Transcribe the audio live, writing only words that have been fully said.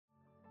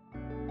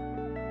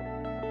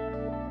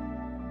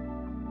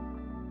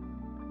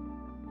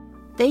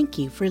Thank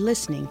you for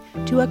listening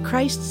to a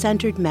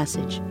Christ-centered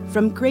message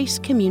from Grace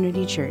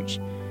Community Church.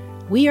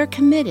 We are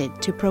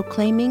committed to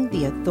proclaiming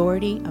the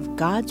authority of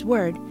God's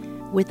Word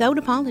without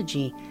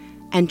apology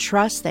and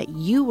trust that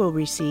you will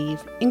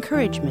receive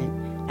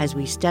encouragement as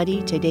we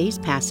study today's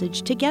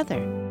passage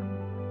together.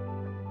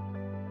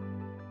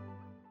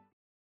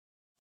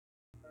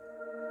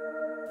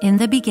 In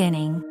the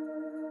beginning,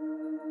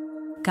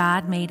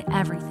 God made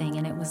everything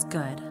and it was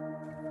good.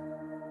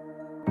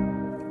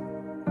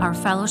 Our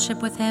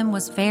fellowship with Him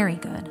was very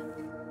good.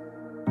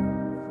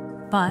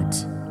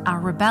 But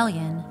our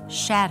rebellion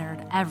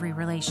shattered every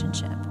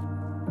relationship.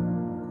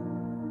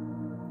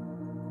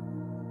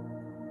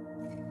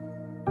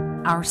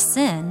 Our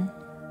sin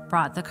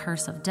brought the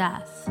curse of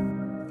death.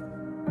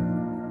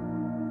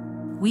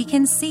 We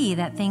can see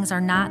that things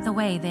are not the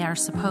way they are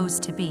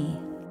supposed to be.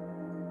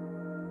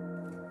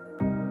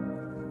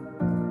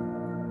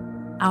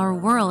 Our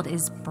world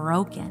is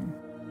broken.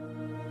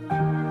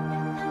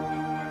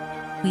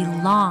 We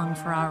long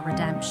for our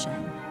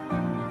redemption.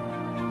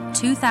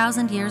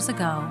 2,000 years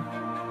ago,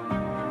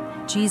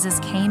 Jesus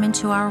came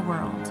into our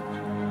world.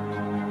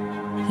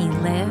 He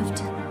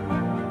lived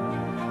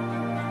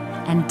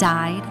and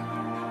died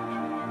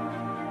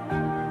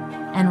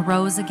and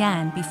rose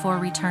again before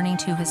returning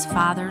to His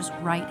Father's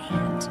right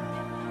hand.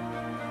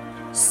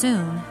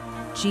 Soon,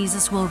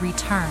 Jesus will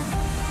return,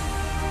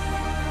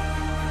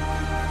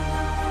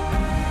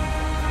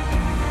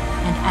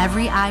 and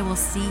every eye will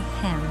see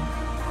Him,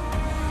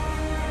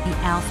 the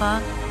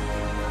Alpha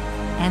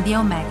and the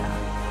Omega,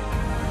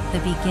 the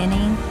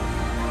beginning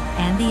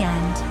and the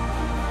end,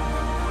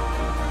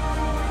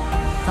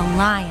 the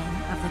Lion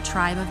of the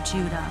tribe of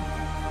Judah,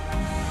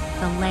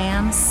 the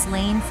Lamb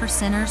slain for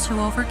sinners who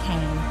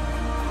overcame,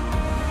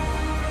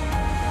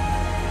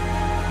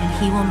 and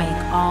He will make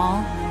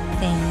all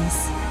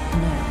things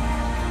new.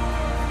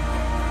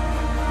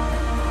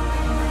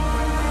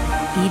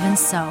 Even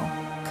so,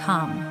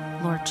 come,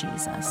 Lord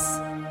Jesus.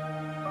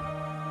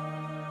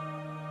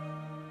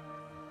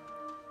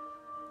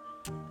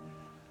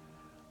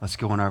 Let's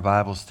go in our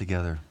Bibles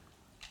together.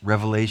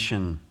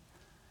 Revelation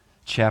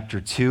chapter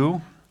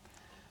 2.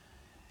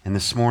 And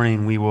this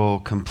morning we will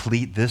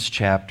complete this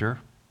chapter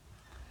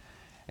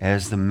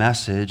as the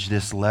message,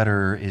 this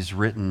letter, is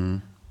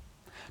written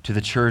to the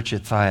church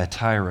at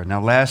Thyatira.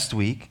 Now, last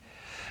week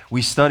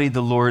we studied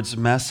the Lord's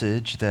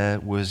message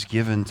that was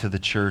given to the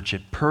church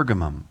at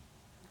Pergamum.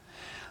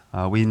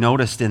 We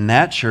noticed in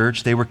that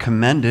church they were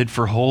commended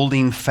for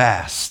holding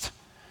fast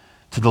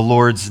to the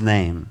Lord's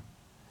name,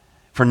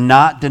 for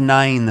not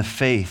denying the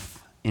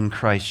faith in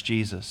Christ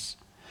Jesus,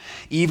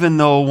 even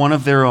though one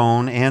of their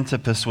own,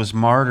 Antipas, was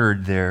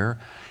martyred there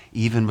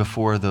even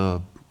before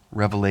the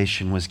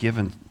revelation was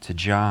given to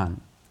John.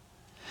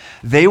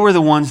 They were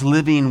the ones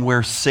living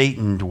where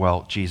Satan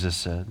dwelt, Jesus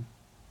said.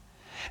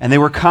 And they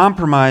were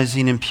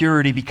compromising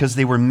impurity because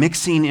they were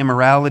mixing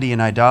immorality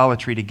and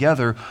idolatry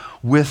together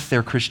with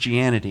their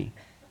Christianity.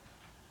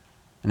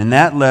 And in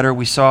that letter,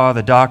 we saw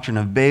the doctrine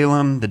of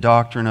Balaam, the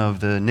doctrine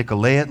of the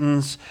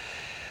Nicolaitans.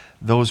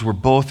 Those were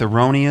both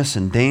erroneous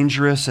and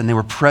dangerous, and they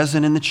were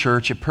present in the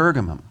church at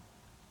Pergamum.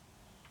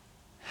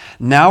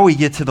 Now we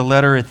get to the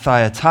letter at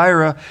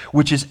Thyatira,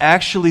 which is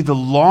actually the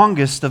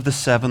longest of the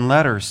 7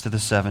 letters to the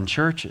 7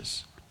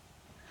 churches.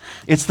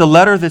 It's the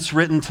letter that's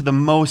written to the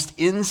most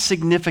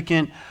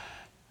insignificant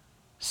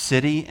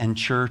city and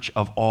church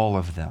of all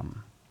of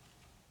them,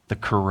 the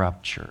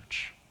corrupt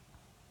church.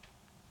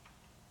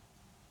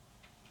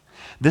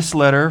 This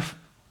letter,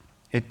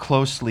 it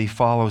closely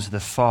follows the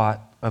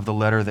thought of the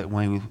letter that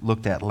we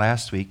looked at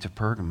last week to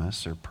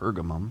Pergamus or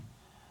Pergamum.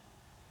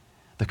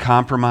 The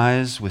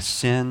compromise with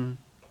sin,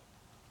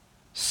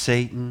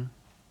 Satan,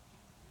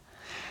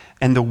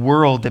 and the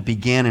world that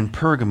began in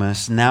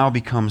Pergamus now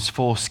becomes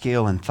full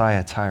scale in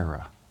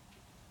Thyatira.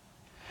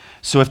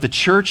 So if the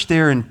church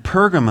there in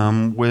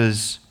Pergamum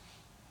was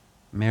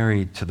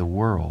married to the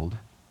world,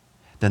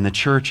 then the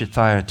church at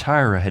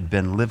Thyatira had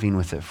been living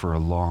with it for a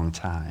long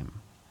time.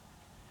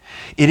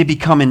 It had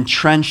become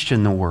entrenched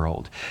in the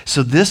world.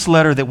 So this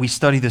letter that we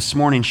study this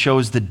morning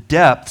shows the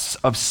depths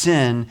of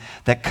sin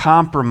that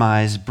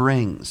compromise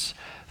brings.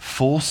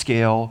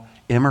 Full-scale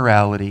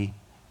immorality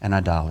and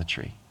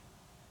idolatry.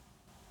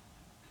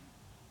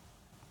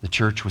 The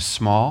church was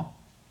small.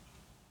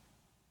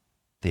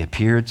 They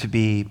appeared to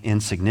be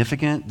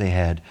insignificant. They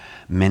had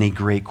many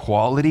great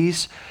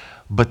qualities,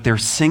 but they're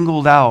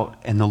singled out,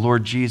 and the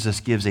Lord Jesus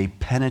gives a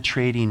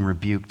penetrating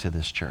rebuke to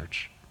this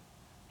church.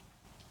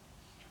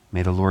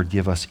 May the Lord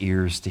give us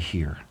ears to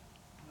hear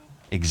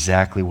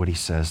exactly what He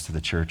says to the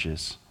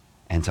churches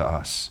and to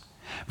us.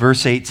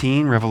 Verse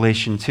 18,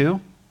 Revelation 2.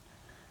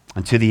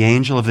 And to the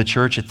angel of the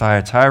church at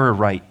Thyatira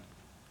write,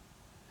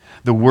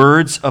 the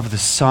words of the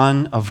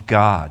Son of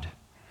God,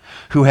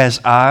 who has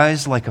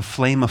eyes like a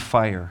flame of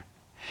fire,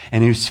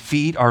 and whose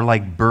feet are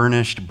like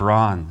burnished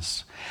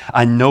bronze.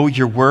 I know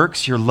your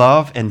works, your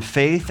love and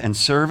faith and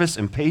service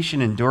and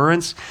patient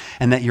endurance,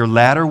 and that your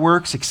latter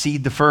works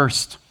exceed the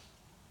first.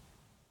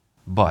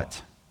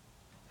 But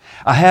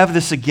I have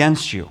this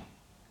against you,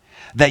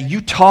 that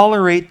you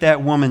tolerate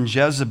that woman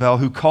Jezebel,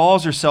 who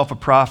calls herself a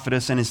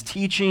prophetess and is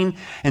teaching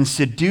and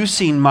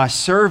seducing my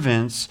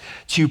servants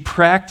to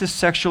practice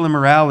sexual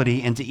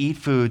immorality and to eat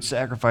food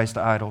sacrificed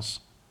to idols.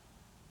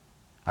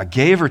 I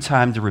gave her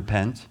time to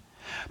repent,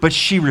 but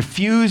she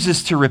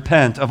refuses to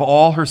repent of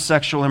all her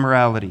sexual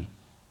immorality.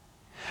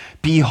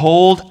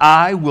 Behold,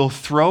 I will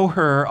throw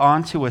her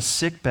onto a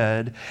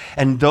sickbed,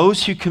 and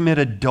those who commit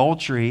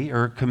adultery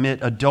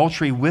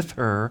with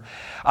her,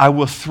 I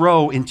will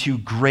throw into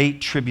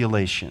great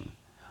tribulation,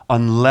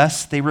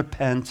 unless they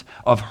repent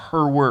of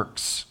her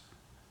works.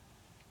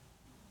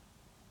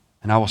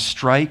 And I will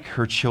strike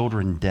her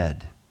children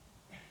dead.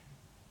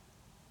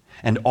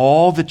 And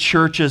all the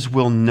churches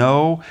will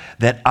know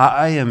that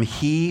I am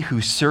he who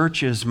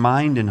searches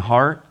mind and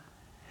heart,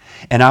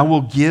 and I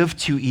will give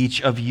to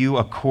each of you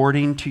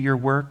according to your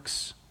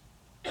works.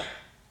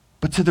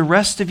 But to the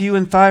rest of you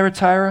in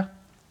Thyatira,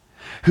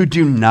 who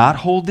do not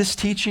hold this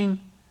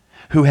teaching,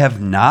 who have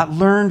not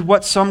learned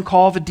what some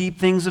call the deep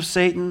things of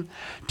Satan,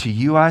 to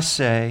you I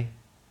say,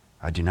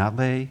 I do not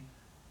lay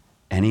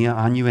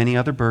on you any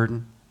other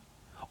burden.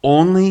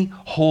 Only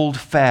hold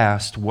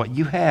fast what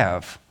you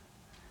have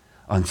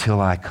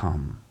until I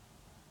come.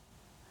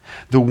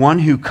 The one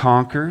who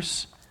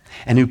conquers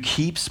and who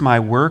keeps my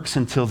works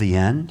until the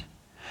end,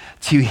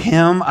 to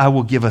him I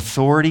will give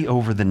authority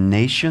over the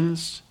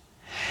nations,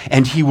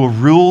 and he will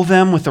rule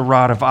them with a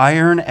rod of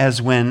iron,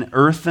 as when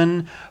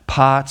earthen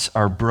pots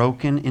are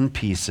broken in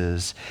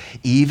pieces,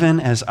 even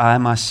as I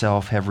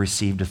myself have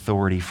received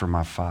authority from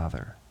my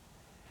Father.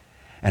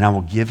 And I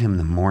will give him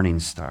the morning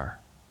star.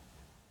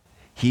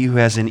 He who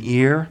has an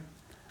ear,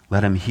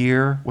 let him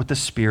hear what the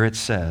Spirit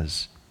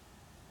says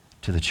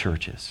to the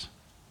churches.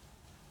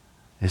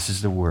 This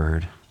is the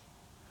word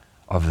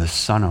of the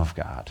Son of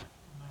God,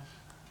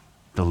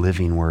 the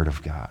living Word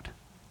of God.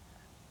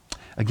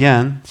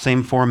 Again,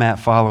 same format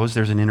follows.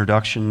 There's an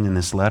introduction in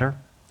this letter.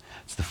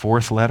 It's the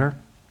fourth letter.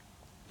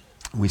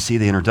 We see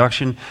the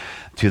introduction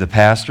to the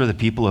pastor, the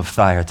people of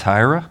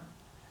Thyatira.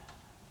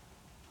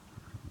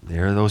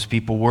 There those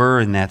people were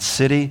in that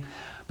city.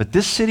 But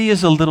this city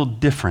is a little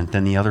different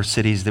than the other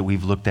cities that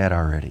we've looked at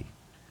already.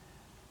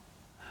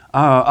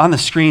 On the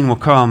screen will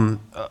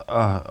come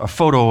a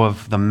photo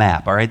of the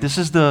map, all right? This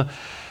is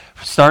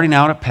starting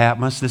out at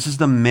Patmos. This is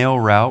the mail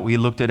route. We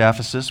looked at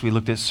Ephesus. We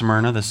looked at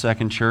Smyrna, the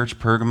second church,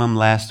 Pergamum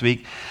last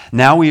week.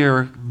 Now we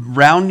are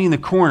rounding the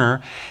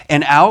corner,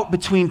 and out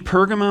between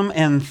Pergamum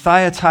and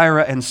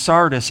Thyatira and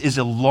Sardis is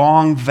a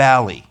long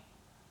valley.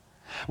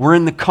 We're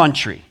in the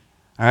country,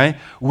 all right?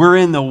 We're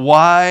in the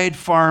wide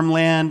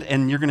farmland,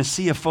 and you're going to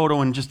see a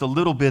photo in just a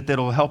little bit that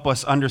will help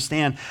us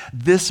understand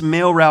this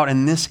mail route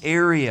in this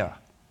area.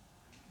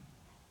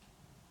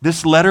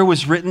 This letter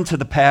was written to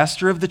the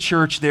pastor of the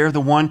church there,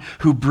 the one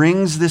who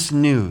brings this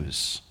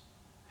news.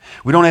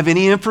 We don't have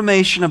any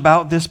information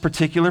about this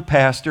particular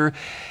pastor,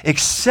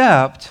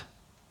 except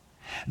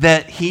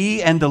that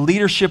he and the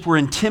leadership were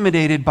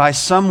intimidated by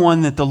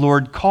someone that the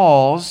Lord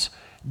calls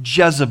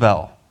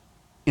Jezebel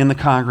in the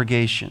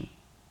congregation.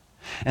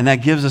 And that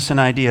gives us an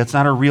idea. It's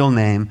not a real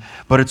name,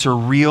 but it's a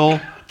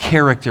real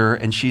character,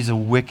 and she's a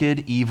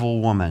wicked,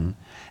 evil woman,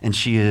 and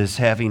she is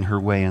having her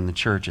way in the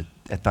church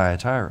at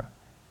Thyatira.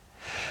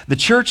 The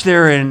church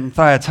there in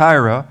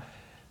Thyatira,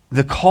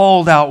 the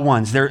called out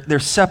ones, they're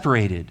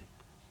separated.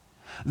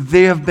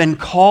 They have been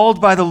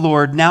called by the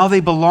Lord. Now they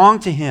belong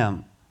to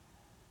him.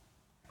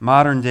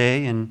 Modern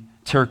day in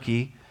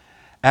Turkey,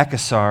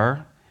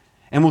 Akhisar.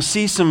 And we'll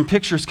see some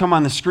pictures come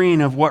on the screen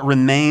of what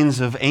remains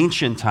of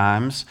ancient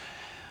times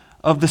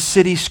of the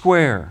city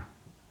square.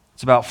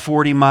 It's about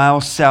 40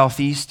 miles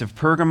southeast of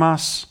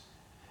Pergamos.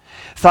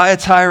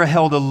 Thyatira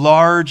held a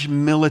large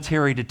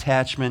military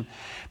detachment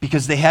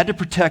because they had to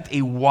protect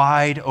a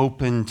wide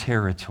open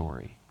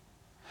territory.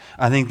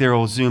 I think there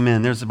will zoom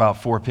in. There's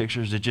about 4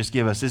 pictures that just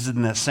give us. This is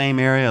in that same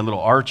area, a little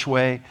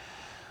archway.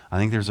 I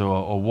think there's a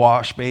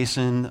wash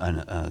basin.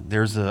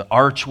 There's an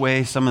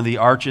archway. Some of the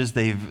arches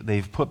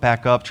they've put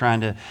back up, trying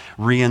to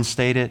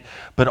reinstate it.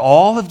 But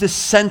all of the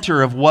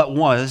center of what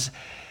was,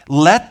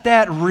 let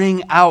that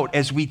ring out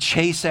as we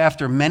chase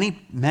after.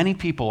 Many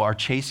people are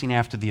chasing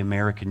after the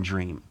American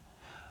dream.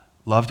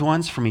 Loved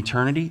ones from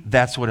eternity,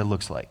 that's what it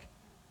looks like.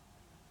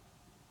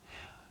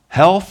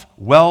 Health,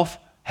 wealth,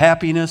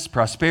 happiness,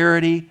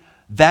 prosperity,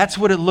 that's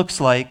what it looks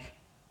like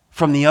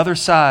from the other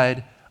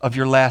side of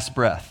your last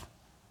breath.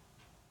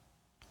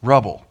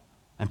 Rubble.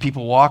 And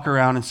people walk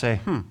around and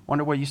say,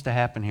 wonder what used to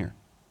happen here.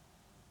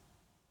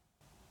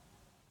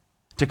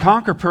 To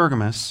conquer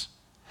Pergamos,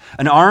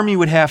 an army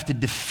would have to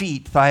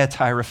defeat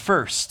Thyatira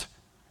first.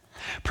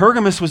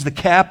 Pergamos was the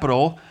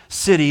capital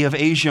city of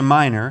Asia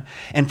Minor,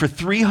 and for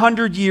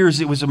 300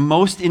 years it was a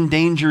most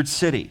endangered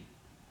city.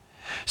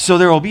 So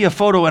there will be a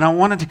photo, and I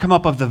wanted to come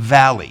up of the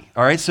valley.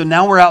 All right, so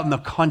now we're out in the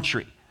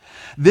country.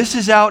 This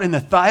is out in the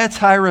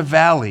Thyatira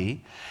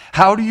Valley.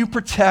 How do you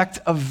protect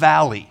a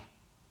valley?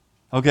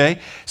 Okay,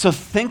 so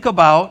think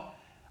about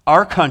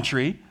our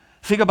country,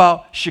 think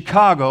about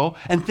Chicago,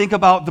 and think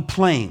about the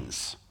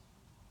plains.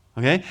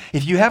 Okay?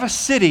 If you have a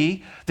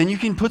city, then you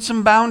can put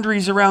some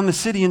boundaries around the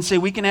city and say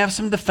we can have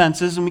some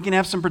defenses and we can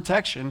have some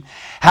protection.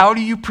 How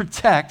do you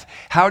protect?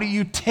 How do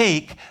you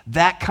take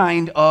that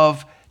kind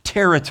of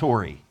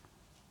territory?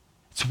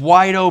 It's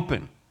wide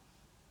open.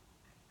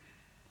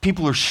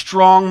 People are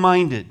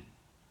strong-minded.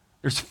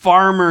 There's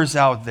farmers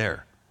out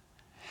there.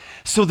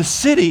 So the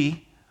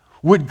city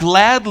would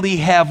gladly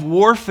have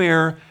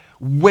warfare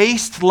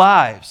waste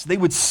lives. They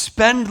would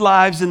spend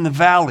lives in the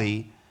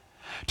valley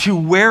to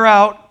wear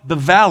out the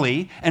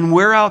valley and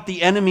wear out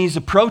the enemies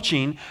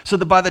approaching, so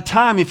that by the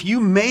time, if you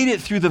made it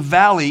through the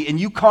valley and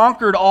you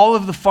conquered all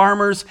of the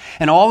farmers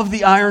and all of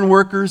the iron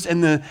workers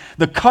and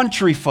the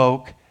country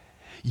folk,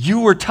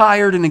 you were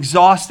tired and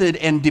exhausted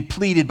and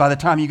depleted by the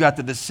time you got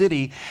to the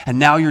city, and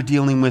now you're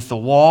dealing with the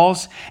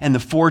walls and the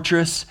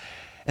fortress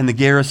and the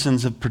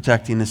garrisons of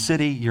protecting the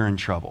city. You're in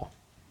trouble.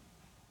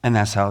 And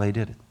that's how they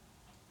did it.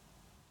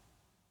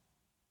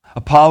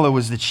 Apollo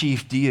was the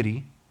chief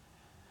deity.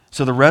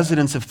 So the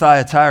residents of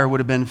Thyatira would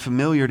have been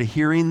familiar to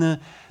hearing the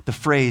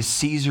phrase,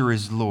 Caesar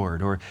is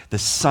Lord, or the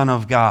Son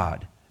of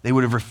God. They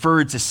would have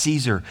referred to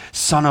Caesar,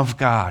 Son of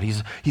God.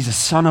 He's a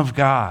Son of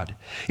God.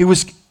 It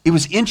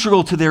was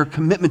integral to their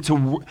commitment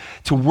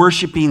to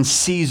worshiping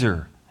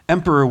Caesar,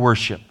 emperor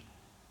worship.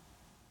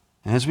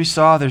 And as we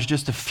saw, there's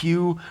just a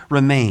few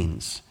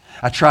remains.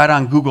 I tried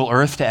on Google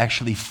Earth to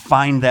actually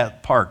find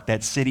that park,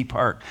 that city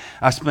park.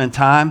 I spent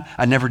time,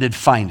 I never did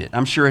find it.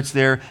 I'm sure it's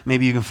there,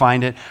 maybe you can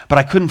find it, but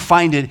I couldn't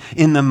find it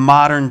in the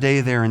modern day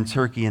there in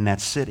Turkey in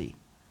that city.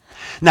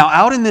 Now,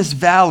 out in this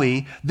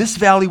valley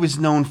was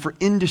known for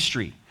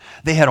industry.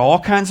 They had all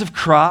kinds of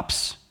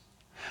crops.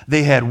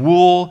 They had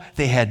wool,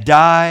 they had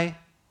dye.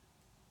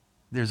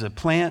 There's a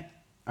plant,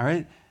 all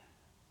right,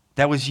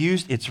 that was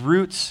used, its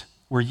roots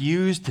were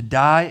used to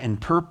dye in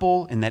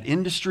purple in that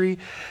industry.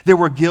 There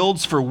were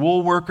guilds for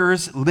wool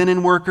workers,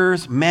 linen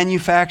workers,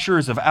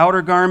 manufacturers of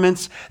outer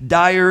garments,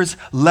 dyers,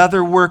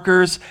 leather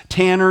workers,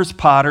 tanners,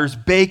 potters,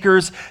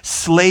 bakers,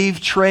 slave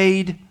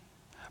trade,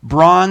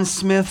 bronze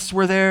smiths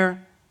were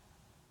there.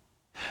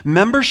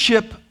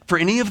 Membership for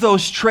any of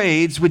those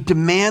trades would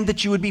demand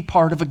that you would be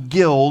part of a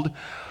guild,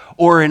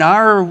 or in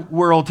our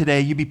world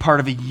today, you'd be part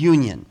of a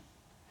union.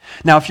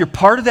 Now, if you're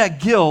part of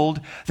that guild,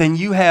 then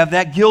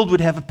that guild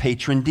would have a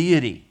patron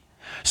deity.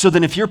 So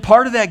then if you're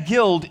part of that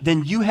guild,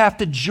 then you have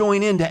to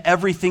join into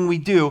everything we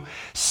do.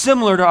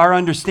 Similar to our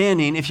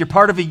understanding, if you're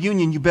part of a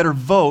union, you better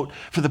vote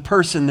for the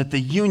person that the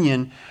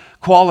union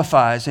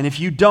qualifies. And if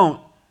you don't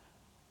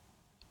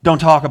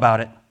talk about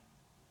it.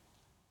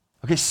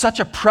 Okay, such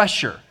a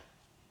pressure.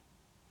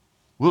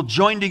 We'll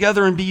join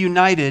together and be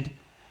united,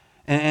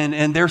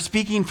 and they're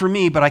speaking for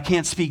me, but I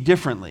can't speak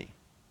differently.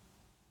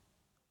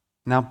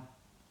 Now,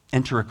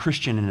 enter a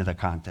Christian into the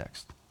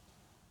context.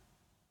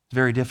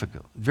 Very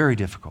difficult, very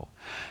difficult.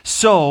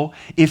 So,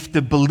 if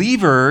the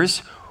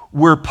believers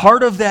were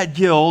part of that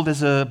guild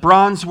as a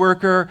bronze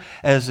worker,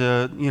 as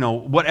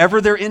whatever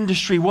their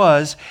industry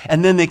was,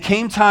 and then they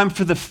came time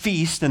for the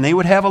feast, and they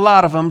would have a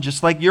lot of them,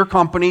 just like your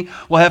company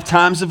will have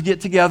times of get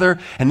together,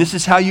 and this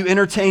is how you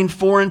entertain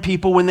foreign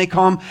people when they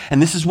come,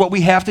 and this is what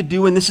we have to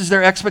do, and this is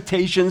their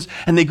expectations,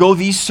 and they go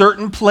these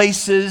certain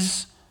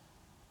places.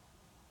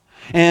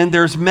 And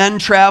there's men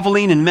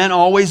traveling, and men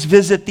always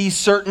visit these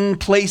certain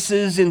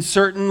places in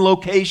certain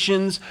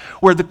locations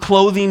where the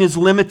clothing is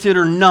limited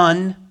or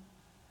none.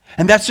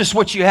 And that's just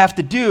what you have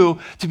to do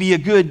to be a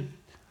good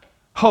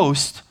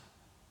host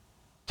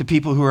to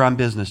people who are on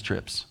business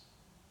trips.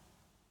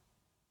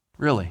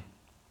 Really.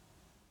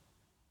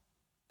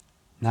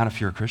 Not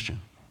if you're a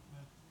Christian.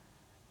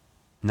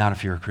 Not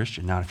if you're a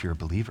Christian, not if you're a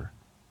believer.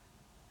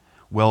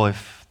 Well,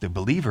 if the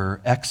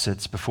believer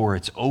exits before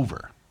it's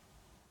over,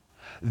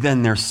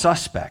 then they're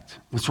suspect.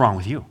 What's wrong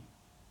with you?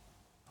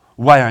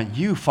 Why aren't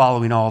you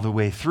following all the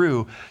way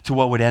through to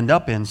what would end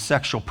up in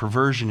sexual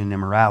perversion and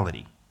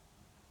immorality?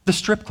 The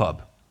strip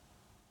club,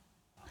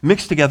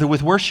 mixed together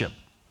with worship.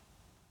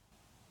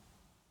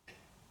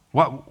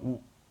 Why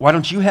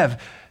don't you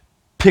have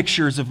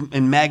pictures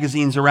in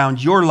magazines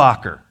around your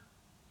locker?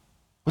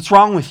 What's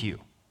wrong with you?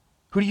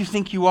 Who do you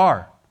think you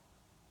are?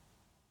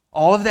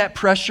 All of that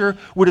pressure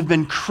would have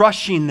been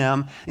crushing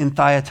them in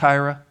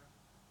Thyatira.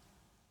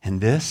 And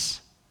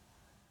this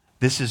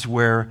is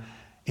where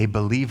a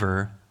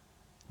believer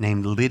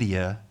named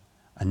Lydia,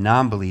 a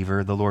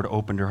non-believer, the Lord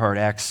opened her heart.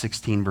 Acts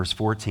 16, verse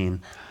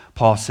 14.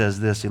 Paul says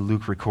this, and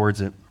Luke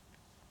records it.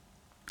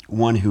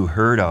 One who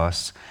heard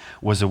us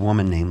was a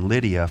woman named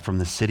Lydia from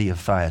the city of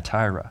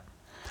Thyatira,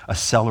 a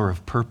seller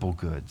of purple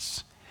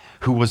goods,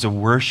 who was a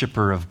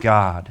worshiper of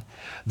God.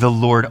 The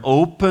Lord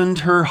opened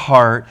her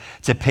heart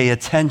to pay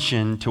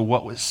attention to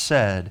what was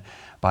said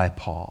by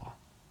Paul.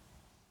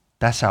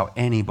 That's how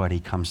anybody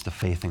comes to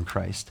faith in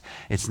Christ.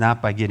 It's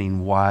not by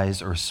getting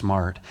wise or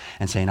smart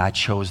and saying, I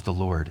chose the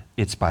Lord.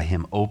 It's by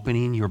him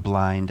opening your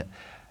blind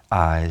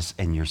eyes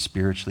and your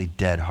spiritually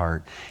dead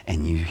heart,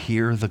 and you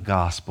hear the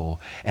gospel,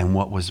 and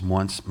what was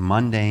once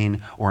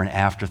mundane or an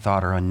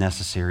afterthought or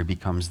unnecessary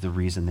becomes the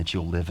reason that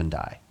you'll live and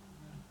die.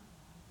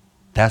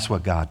 That's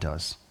what God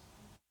does.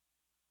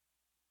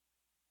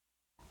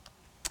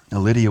 Now,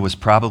 Lydia was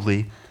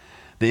probably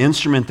the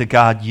instrument that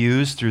God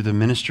used through the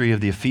ministry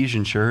of the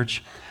Ephesian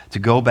church to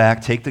go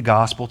back, take the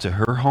gospel to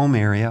her home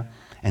area,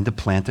 and to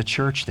plant a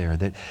church there.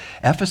 That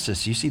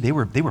Ephesus, you see, they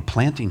were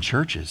planting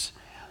churches.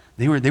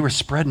 They were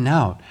spreading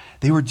out.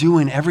 They were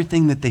doing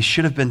everything that they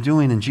should have been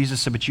doing, and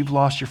Jesus said, but you've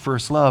lost your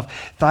first love.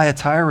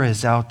 Thyatira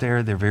is out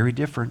there. They're very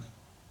different.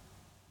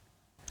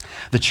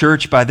 The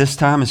church by this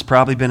time has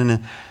probably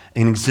been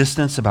in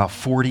existence about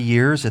 40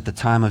 years at the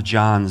time of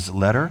John's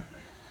letter.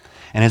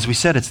 And as we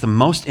said, it's the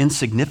most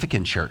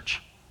insignificant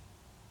church.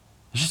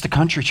 It's just a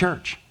country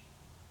church.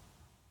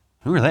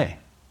 Who are they?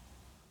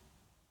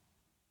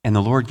 And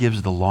the Lord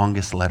gives the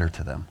longest letter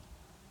to them.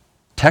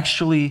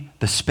 Textually,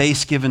 the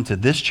space given to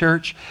this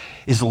church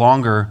is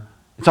longer.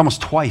 It's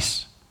almost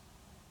twice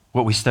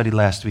what we studied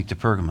last week to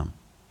Pergamum.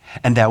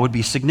 And that would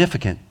be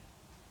significant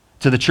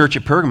to the church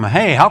at Pergamum.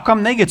 Hey, how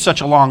come they get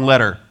such a long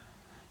letter?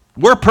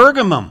 We're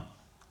Pergamum.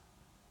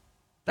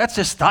 That's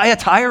just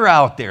Thyatira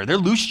out there. They're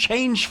loose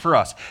change for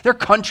us. They're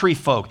country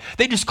folk.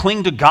 They just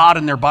cling to God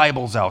and their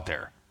Bibles out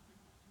there.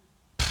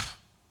 Pfft.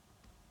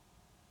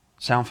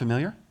 Sound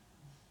familiar?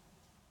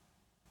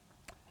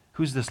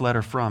 Who's this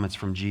letter from? It's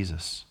from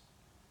Jesus.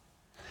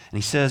 And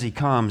he says he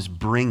comes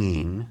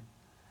delivering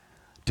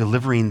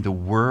the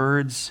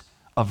words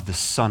of the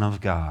Son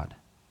of God.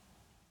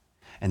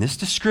 And this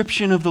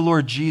description of the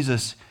Lord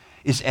Jesus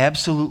is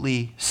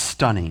absolutely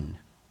stunning.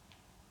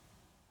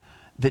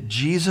 That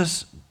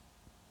Jesus,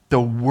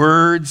 the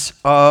words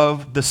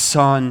of the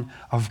Son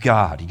of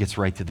God, he gets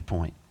right to the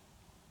point.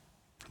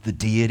 The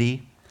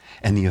deity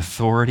and the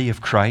authority of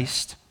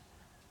Christ.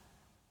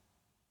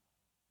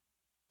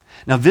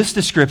 Now, this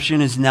description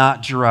is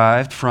not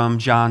derived from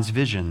John's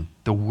vision,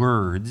 the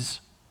words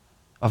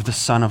of the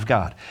Son of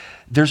God.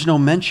 There's no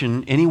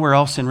mention anywhere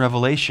else in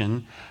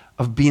Revelation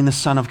of being the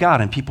Son of God.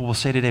 And people will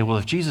say today, well,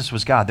 if Jesus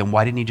was God, then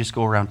why didn't he just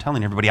go around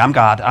telling everybody, I'm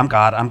God, I'm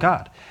God, I'm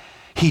God?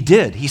 He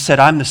did. He said,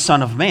 I'm the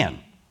Son of Man.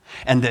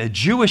 And the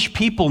Jewish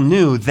people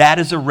knew that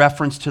is a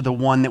reference to the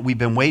one that we've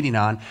been waiting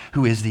on,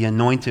 who is the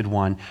anointed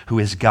one, who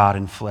is God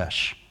in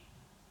flesh.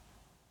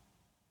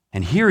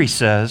 And here he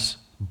says,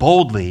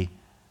 boldly,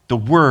 the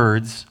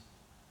words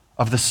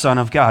of the Son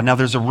of God. Now,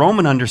 there's a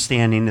Roman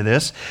understanding to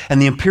this, and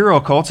the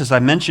imperial cults, as I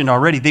mentioned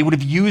already, they would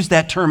have used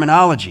that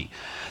terminology.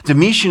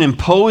 Domitian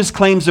imposed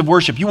claims of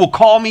worship. You will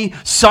call me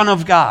Son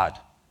of God.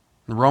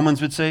 The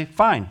Romans would say,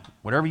 fine,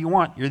 whatever you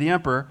want, you're the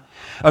emperor.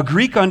 A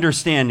Greek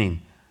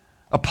understanding,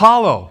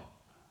 Apollo,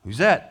 who's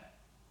that?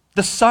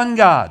 The sun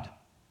god.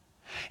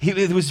 He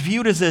was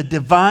viewed as a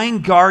divine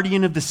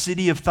guardian of the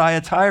city of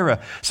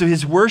Thyatira. So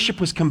his worship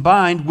was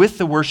combined with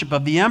the worship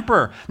of the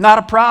emperor. Not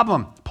a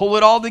problem. Pull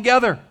it all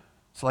together.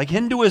 It's like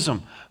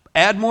Hinduism.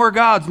 Add more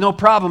gods, no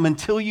problem,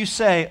 until you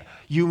say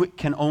you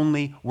can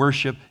only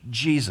worship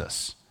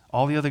Jesus.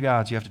 All the other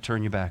gods you have to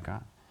turn your back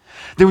on.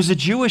 There was a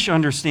Jewish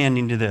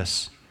understanding to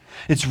this.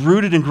 It's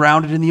rooted and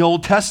grounded in the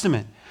Old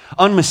Testament,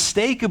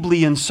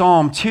 unmistakably in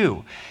Psalm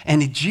 2.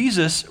 And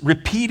Jesus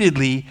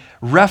repeatedly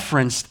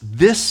referenced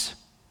this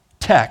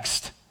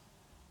text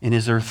in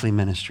his earthly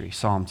ministry,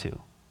 Psalm 2.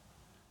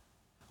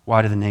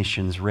 Why do the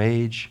nations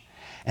rage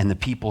and the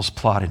peoples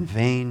plot in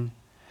vain?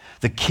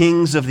 The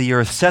kings of the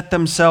earth set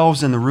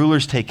themselves and the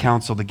rulers take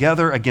counsel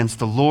together against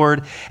the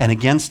Lord and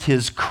against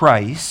his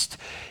Christ,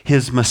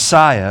 his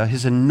Messiah,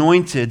 his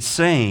anointed,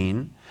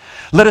 saying,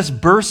 let us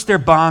burst their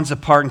bonds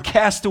apart and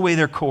cast away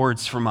their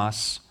cords from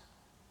us.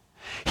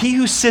 He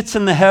who sits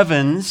in the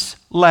heavens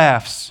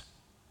laughs.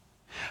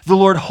 The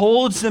Lord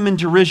holds them in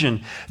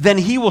derision. Then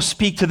he will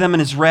speak to them in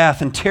his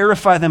wrath and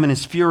terrify them in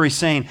his fury,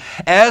 saying,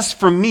 as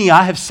for me,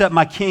 I have set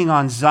my king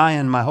on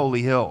Zion, my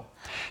holy hill.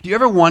 Do you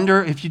ever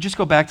wonder, if you just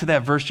go back to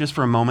that verse just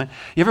for a moment,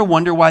 you ever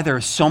wonder why there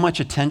is so much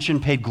attention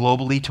paid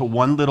globally to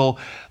one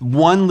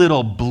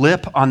little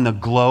blip on the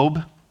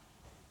globe?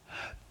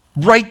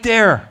 Right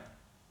there.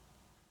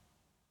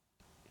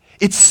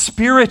 It's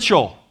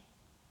spiritual.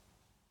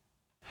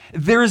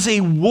 There is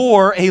a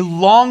war, a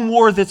long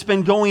war that's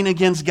been going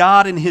against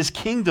God and his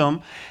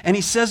kingdom. And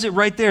he says it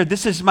right there.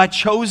 This is my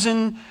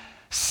chosen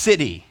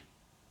city,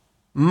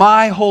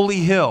 my holy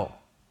hill.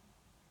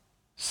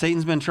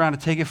 Satan's been trying to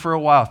take it for a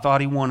while, thought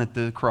he won at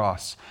the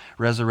cross.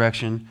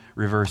 Resurrection,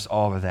 reverse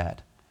all of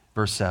that.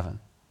 Verse 7.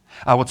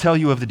 I will tell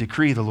you of the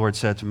decree, the Lord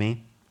said to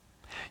me.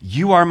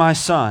 You are my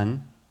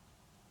son,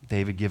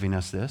 David giving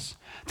us this.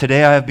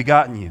 Today I have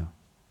begotten you.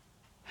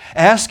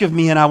 Ask of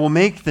me, and I will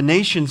make the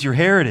nations your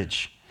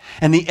heritage,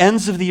 and the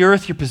ends of the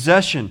earth your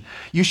possession.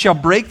 You shall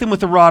break them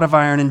with a rod of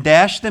iron and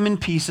dash them in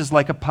pieces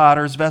like a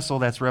potter's vessel.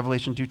 That's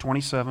Revelation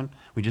 2:27.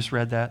 We just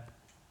read that.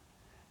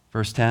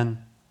 Verse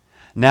 10.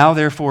 Now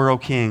therefore, O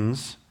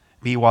kings,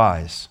 be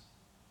wise.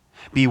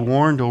 Be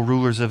warned, O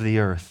rulers of the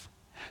earth.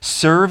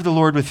 Serve the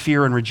Lord with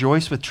fear and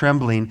rejoice with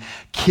trembling.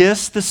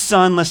 Kiss the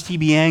Son, lest he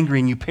be angry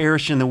and you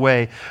perish in the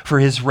way, for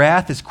his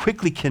wrath is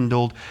quickly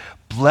kindled.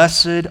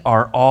 Blessed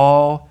are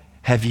all.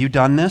 Have you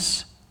done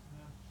this?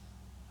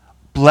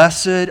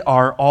 Blessed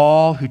are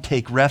all who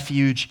take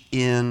refuge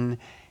in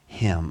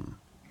him.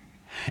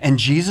 And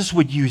Jesus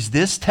would use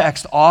this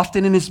text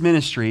often in his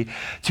ministry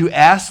to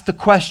ask the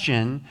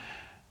question,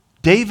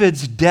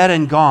 David's dead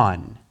and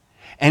gone.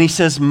 And he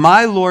says,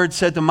 my Lord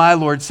said to my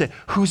Lord,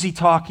 who's he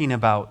talking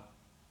about?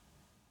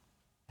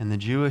 And the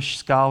Jewish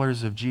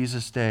scholars of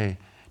Jesus' day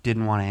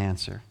didn't want to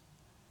answer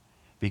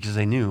because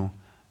they knew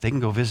they can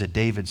go visit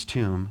David's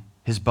tomb.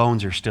 His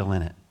bones are still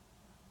in it.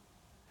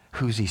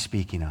 Who's he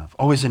speaking of?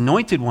 Oh, his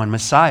anointed one,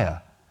 Messiah.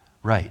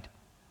 Right.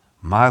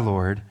 My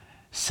Lord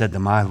said to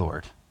my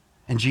Lord.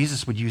 And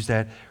Jesus would use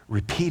that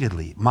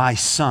repeatedly. My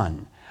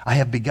son, I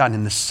have begotten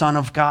him, the Son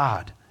of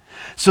God.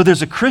 So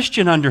there's a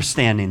Christian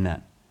understanding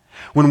then.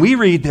 When we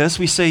read this,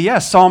 we say,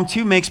 yes, Psalm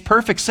 2 makes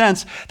perfect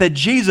sense that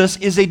Jesus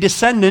is a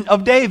descendant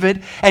of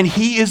David, and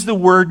he is the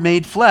Word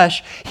made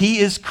flesh. He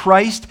is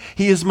Christ,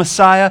 he is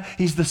Messiah,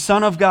 he's the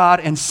Son of God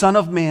and Son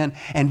of Man,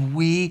 and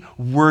we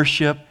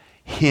worship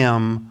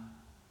him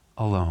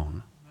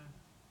alone.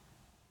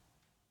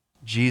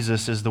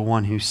 Jesus is the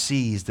one who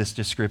sees this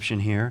description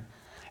here,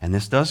 and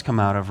this does come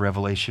out of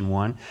Revelation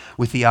 1,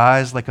 with the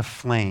eyes like a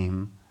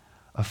flame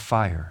of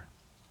fire.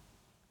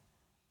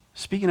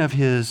 Speaking of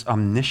his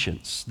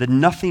omniscience, that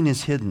nothing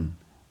is hidden,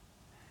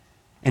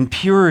 and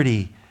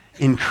purity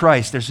in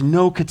Christ, there's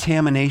no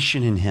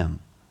contamination in him.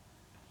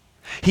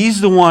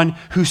 He's the one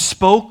who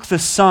spoke the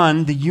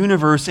sun, the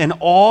universe, and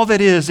all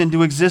that is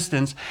into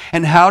existence.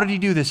 And how did he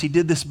do this? He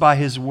did this by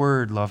his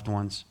word, loved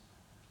ones.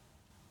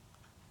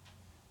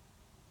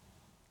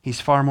 He's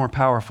far more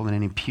powerful than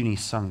any puny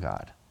sun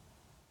god.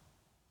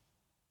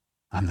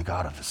 I'm the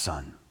God of the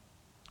sun.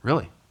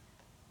 Really?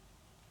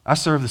 I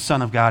serve the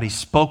Son of God. He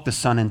spoke the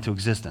sun into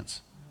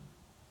existence.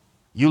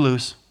 You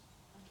lose.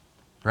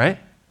 Right?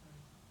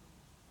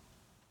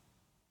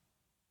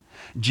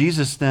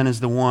 Jesus then is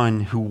the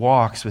one who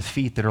walks with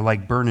feet that are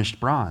like burnished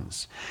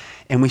bronze.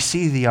 And we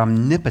see the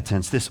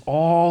omnipotence, this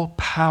all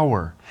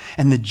power,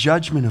 and the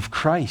judgment of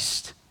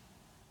Christ.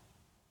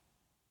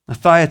 The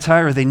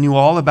Thyatira, they knew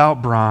all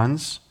about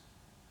bronze.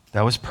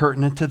 That was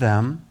pertinent to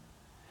them.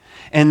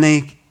 And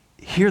they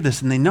hear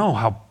this and they know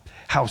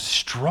how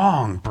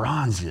strong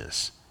bronze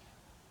is.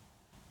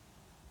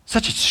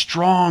 Such a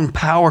strong,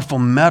 powerful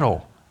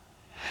metal.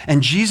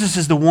 And Jesus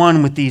is the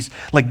one with these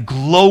like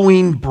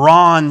glowing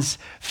bronze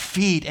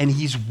feet, and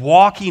he's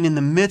walking in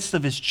the midst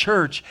of his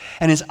church,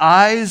 and his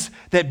eyes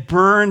that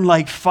burn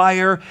like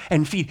fire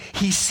and feet.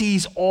 He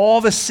sees all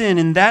the sin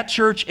in that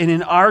church and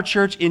in our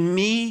church, in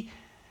me,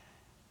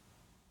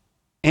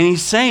 and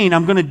he's saying,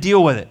 I'm going to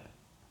deal with it.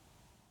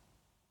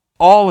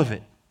 All of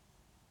it.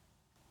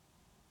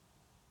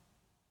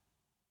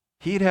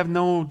 He'd have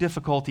no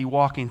difficulty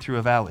walking through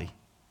a valley.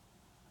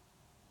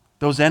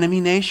 Those enemy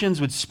nations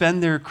would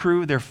spend their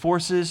crew, their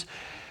forces,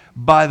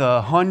 by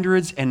the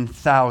hundreds and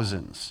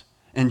thousands.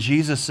 And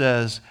Jesus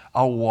says,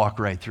 I'll walk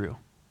right through.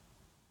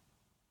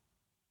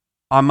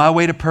 On my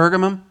way to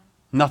Pergamum,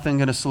 nothing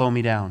going to slow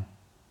me down.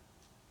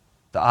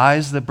 The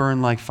eyes that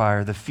burn like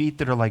fire, the feet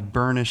that are like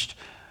burnished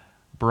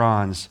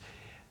bronze,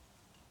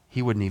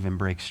 he wouldn't even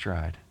break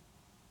stride.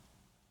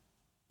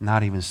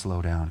 Not even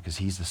slow down, because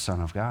he's the Son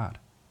of God.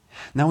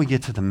 Now we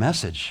get to the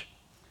message.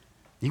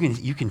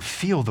 You can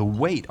feel the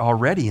weight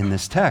already in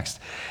this text.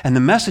 And the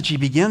message, he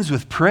begins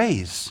with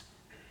praise.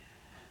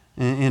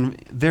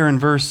 And there in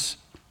verse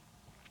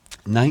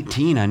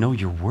 19, I know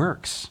your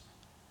works.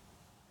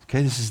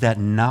 Okay, this is that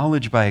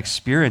knowledge by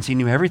experience. He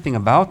knew everything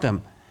about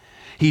them.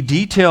 He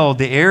detailed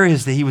the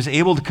areas that he was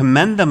able to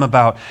commend them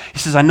about. He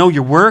says, I know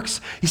your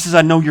works. He says,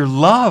 I know your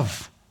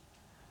love.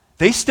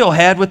 They still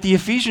had what the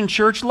Ephesian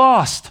church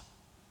lost.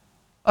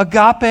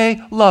 Agape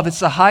love. It's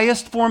the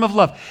highest form of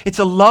love. It's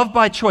a love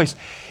by choice.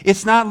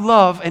 It's not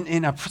love,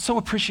 and I so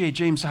appreciate,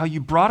 James, how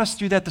you brought us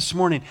through that this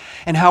morning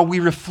and how we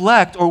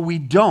reflect or we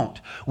don't.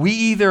 We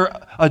either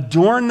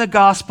adorn the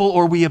gospel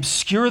or we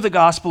obscure the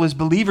gospel as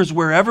believers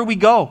wherever we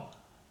go.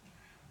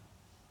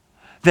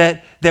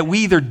 That we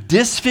either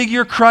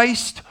disfigure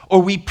Christ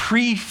or we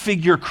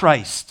prefigure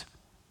Christ.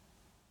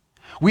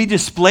 We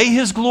display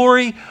his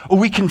glory or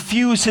we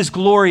confuse his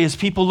glory as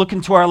people look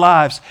into our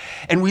lives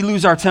and we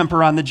lose our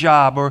temper on the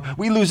job, or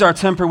we lose our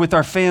temper with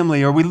our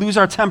family, or we lose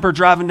our temper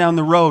driving down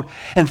the road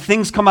and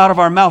things come out of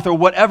our mouth or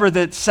whatever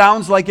that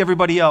sounds like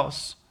everybody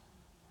else.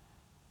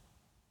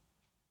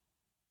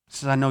 He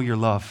says, I know your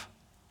love.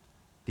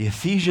 The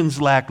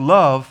Ephesians lack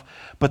love,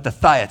 but the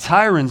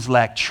Thyatirans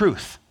lack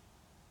truth.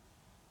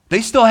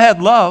 They still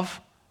had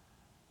love,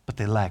 but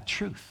they lacked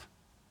truth.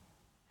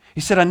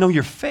 He said, I know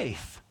your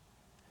faith.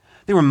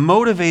 They were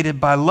motivated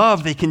by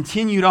love. They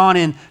continued on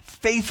in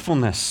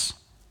faithfulness.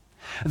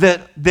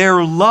 That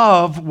their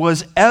love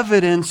was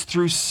evidenced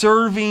through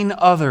serving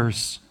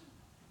others.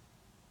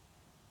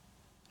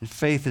 And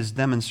faith is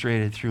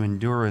demonstrated through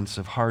endurance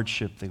of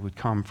hardship that would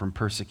come from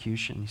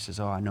persecution. He says,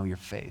 I know your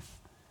faith.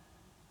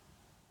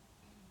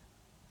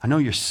 I know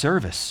your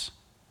service.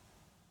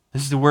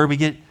 This is the word we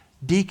get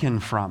deacon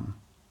from.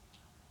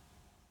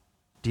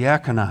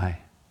 Diakonai.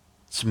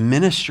 It's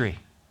ministry.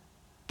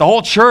 The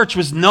whole church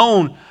was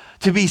known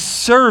to be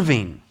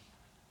serving.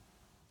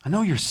 I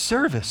know your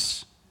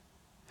service.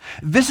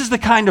 This is the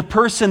kind of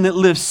person that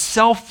lives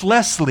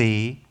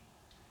selflessly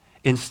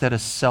instead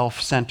of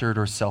self-centered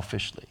or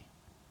selfishly.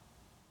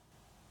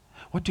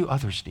 What do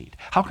others need?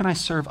 How can I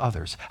serve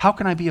others? How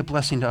can I be a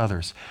blessing to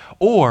others?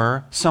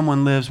 Or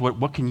someone lives,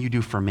 what can you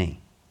do for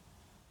me?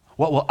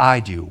 What will I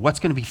do? What's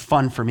going to be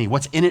fun for me?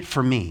 What's in it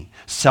for me?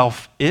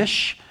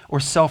 Selfish or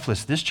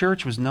selfless? This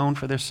church was known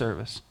for their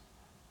service.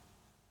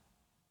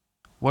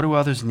 What do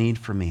others need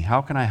from me?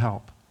 How can I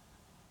help?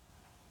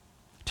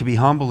 To be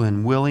humble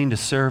and willing to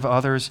serve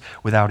others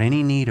without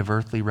any need of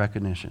earthly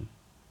recognition.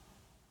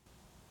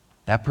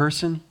 That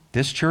person,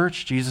 this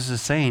church, Jesus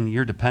is saying,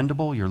 you're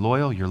dependable, you're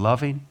loyal, you're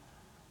loving.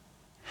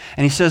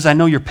 And he says, I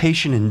know your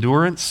patient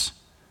endurance.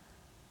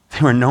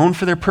 They were known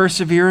for their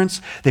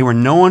perseverance. They were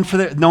known for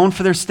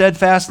their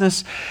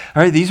steadfastness.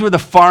 All right, these were the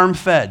farm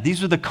fed.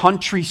 These were the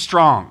country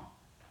strong.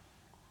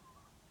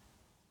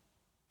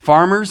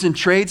 Farmers and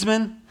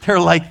tradesmen, they're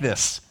like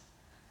this.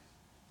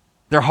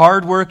 They're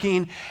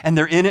hardworking and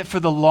they're in it for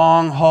the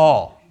long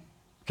haul.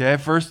 Okay,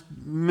 first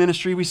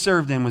ministry we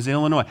served in was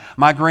Illinois.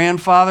 My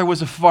grandfather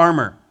was a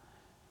farmer.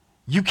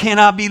 You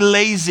cannot be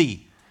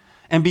lazy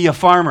and be a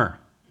farmer.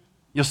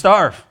 You'll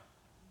starve.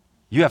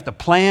 You have to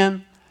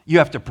plan. You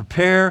have to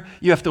prepare.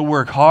 You have to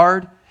work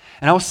hard.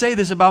 And I will say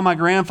this about my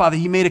grandfather.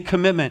 He made a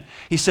commitment.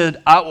 He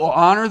said, I will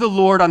honor the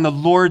Lord on the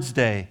Lord's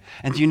day.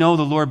 And do you know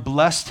the Lord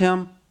blessed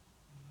him?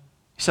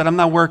 He said, I'm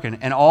not working.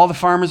 And all the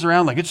farmers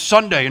around, like, it's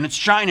Sunday and it's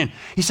shining.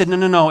 He said,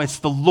 no, it's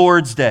the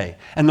Lord's day.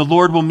 And the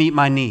Lord will meet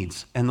my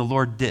needs. And the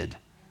Lord did.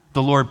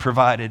 The Lord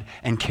provided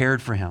and cared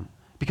for him.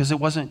 Because it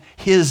wasn't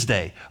his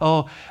day.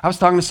 Oh, I was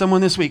talking to someone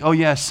this week. Oh,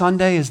 yeah,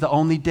 Sunday is the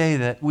only day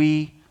that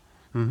we...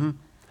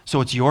 So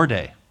it's your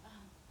day.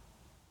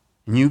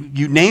 And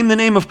you name the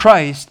name of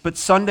Christ, but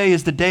Sunday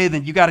is the day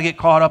that you got to get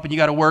caught up and you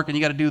got to work and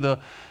you got to do the...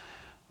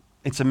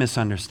 It's a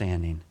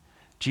misunderstanding.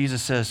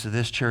 Jesus says to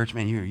this church,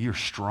 man, you're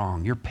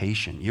strong, you're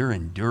patient, you're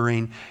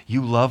enduring,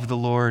 you love the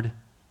Lord.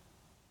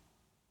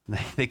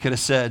 They could have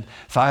said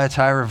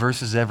Thyatira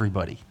versus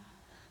everybody.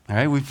 All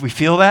right, we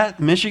feel that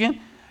in Michigan?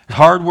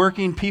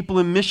 Hardworking people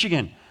in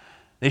Michigan.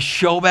 They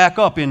show back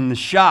up in the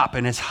shop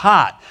and it's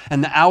hot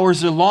and the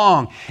hours are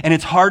long and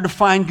it's hard to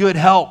find good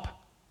help.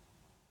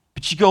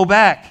 But you go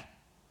back.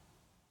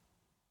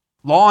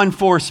 Law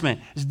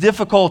enforcement is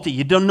difficulty.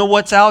 You don't know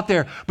what's out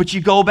there, but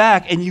you go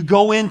back and you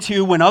go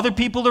into when other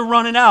people are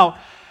running out,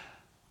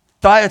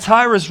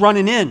 Thyatira's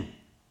running in.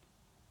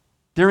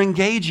 They're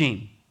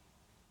engaging.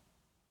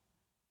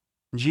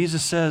 And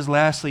Jesus says,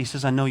 lastly, he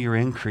says, I know your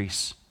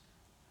increase.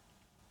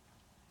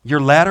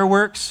 Your latter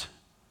works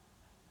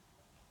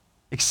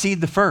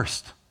exceed the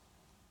first.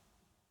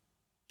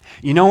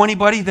 You know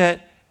anybody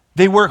that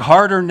they work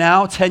harder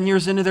now, 10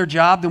 years into their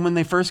job, than when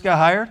they first got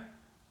hired?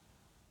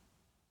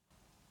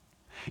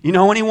 You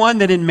know anyone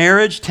that in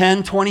marriage,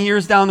 10, 20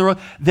 years down the road,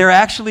 they're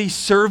actually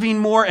serving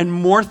more and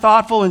more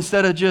thoughtful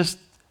instead of just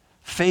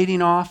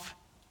fading off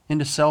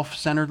into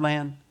self-centered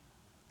land,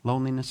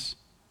 loneliness?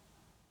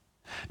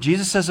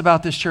 Jesus says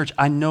about this church,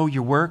 I know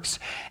your works,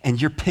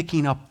 and you're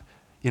picking up.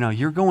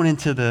 You're going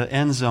into the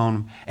end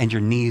zone and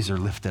your knees are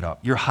lifted up.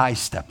 You're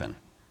high-stepping.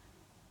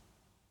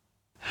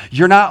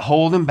 You're not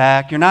holding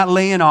back. You're not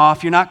laying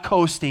off. You're not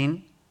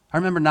coasting. I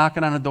remember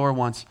knocking on a door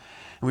once.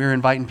 And we were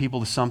inviting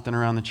people to something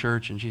around the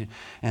church. And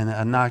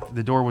I knocked.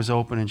 The door was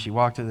open and she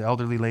walked to the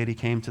elderly lady,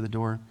 came to the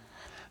door.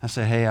 I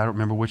said, hey, I don't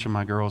remember which of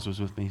my girls was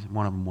with me.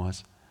 One of them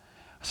was.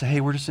 I said, hey,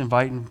 we're just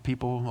inviting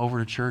people over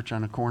to church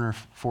on the corner of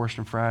Forest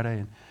and Friday.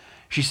 And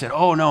she said,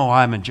 oh, no,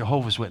 I'm a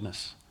Jehovah's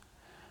Witness.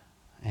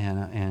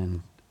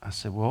 And I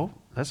said, well,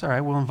 that's all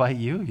right. We'll invite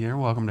you. You're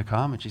welcome to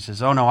come. And she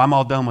says, oh, no, I'm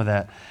all done with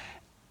that.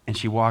 And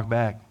she walked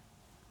back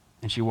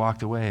and she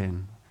walked away.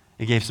 And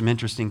it gave some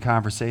interesting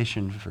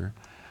conversation for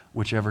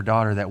whichever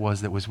daughter that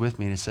was with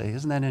me to say,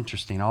 isn't that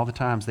interesting? All the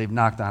times they've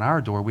knocked on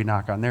our door, we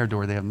knock on their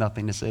door. They have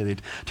nothing to say. They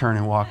turn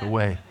and walk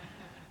away.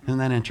 Isn't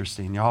that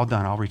interesting? You're all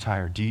done. I'll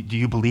retire. Do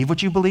you believe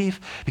what you believe?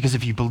 Because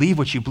if you believe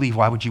what you believe,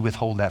 why would you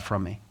withhold that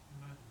from me?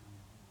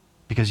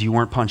 Because you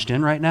weren't punched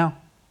in right now?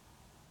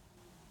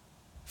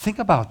 Think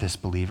about this,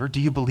 believer.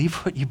 Do you believe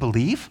what you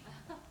believe?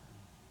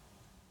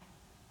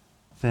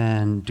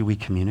 Then do we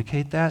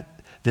communicate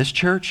that? This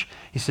church,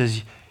 he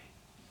says,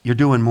 you're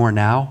doing more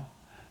now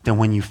than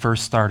when you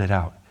first started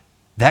out.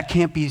 That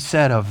can't be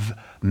said of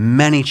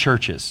many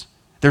churches.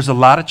 There's a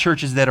lot of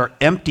churches that are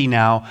empty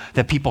now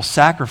that people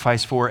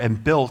sacrificed for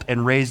and built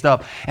and raised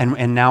up,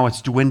 and now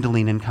it's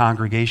dwindling in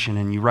congregation,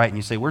 and you write and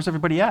you say, where's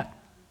everybody at?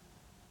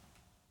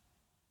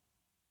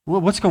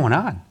 Well, what's going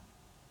on?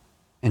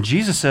 And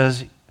Jesus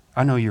says,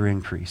 I know your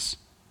increase.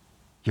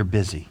 You're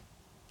busy.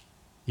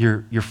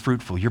 You're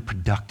fruitful. You're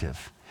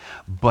productive.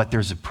 But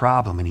there's a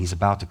problem, and he's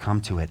about to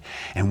come to it.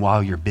 And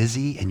while you're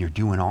busy and you're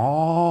doing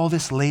all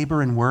this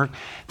labor and work,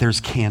 there's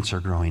cancer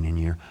growing in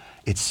you.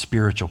 It's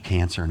spiritual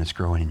cancer, and it's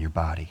growing in your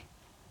body.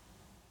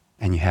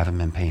 And you haven't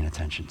been paying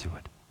attention to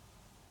it.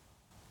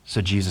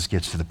 So Jesus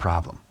gets to the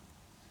problem.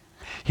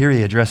 Here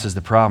he addresses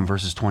the problem,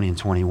 verses 20 and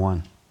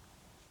 21.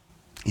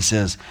 He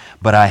says,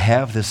 but I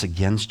have this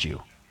against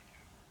you.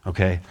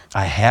 Okay,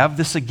 I have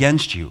this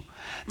against you,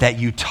 that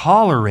you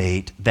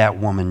tolerate that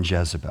woman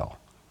Jezebel.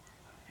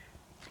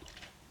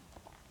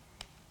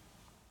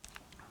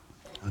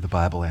 The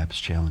Bible app is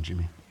challenging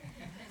me.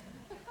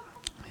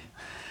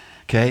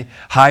 Okay?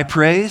 High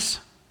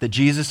praise that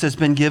Jesus has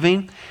been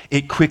giving,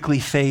 it quickly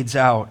fades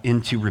out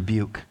into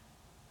rebuke.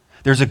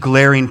 There's a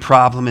glaring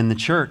problem in the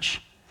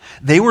church.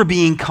 They were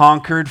being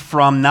conquered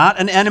from not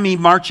an enemy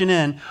marching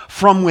in,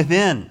 from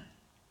within,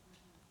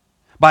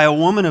 by a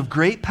woman of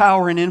great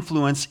power and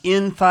influence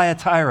in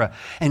Thyatira.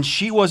 And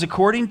she was,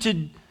 according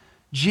to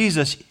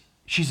Jesus,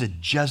 she's a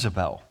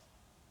Jezebel.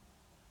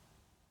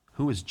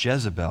 Who is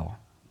Jezebel?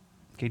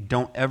 Okay,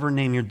 don't ever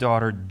name your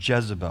daughter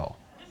Jezebel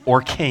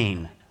or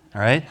Cain,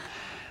 all right?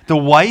 The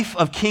wife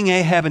of King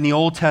Ahab in the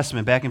Old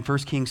Testament, back in 1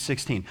 Kings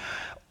 16.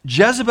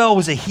 Jezebel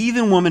was a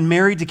heathen woman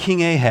married to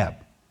King Ahab.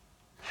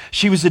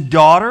 She was a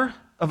daughter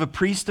of a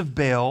priest of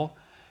Baal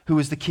who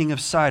was the king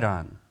of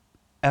Sidon,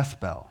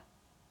 Ethbaal.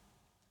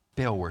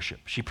 Baal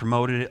worship. She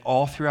promoted it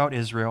all throughout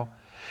Israel.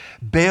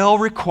 Baal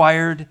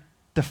required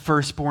the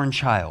firstborn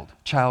child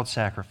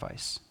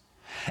sacrifice.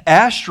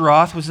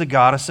 Ashtaroth was the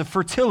goddess of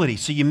fertility.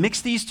 So you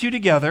mix these two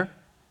together,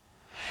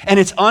 and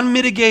it's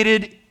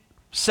unmitigated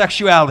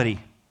sexuality.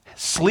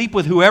 Sleep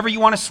with whoever you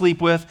want to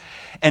sleep with,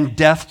 and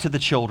death to the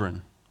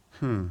children.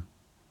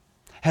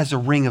 Has a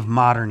ring of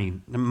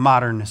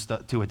modernness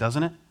to it,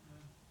 doesn't it?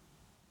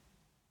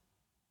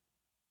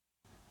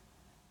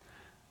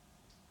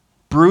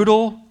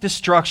 Brutal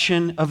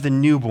destruction of the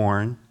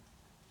newborn,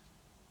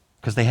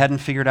 because they hadn't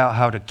figured out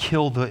how to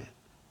kill the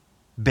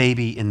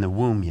baby in the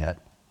womb yet.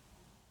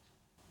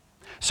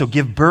 So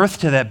give birth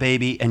to that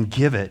baby and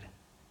give it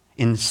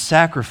in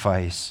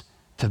sacrifice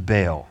to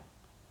Baal.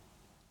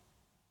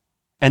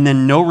 And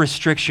then no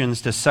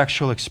restrictions to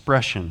sexual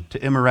expression,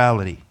 to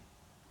immorality.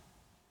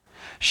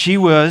 She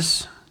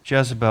was,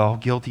 Jezebel,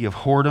 guilty of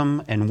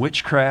whoredom and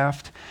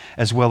witchcraft,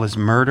 as well as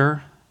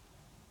murder.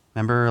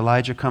 Remember,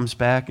 Elijah comes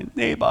back and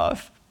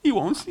Naboth, he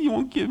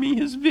won't give me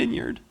his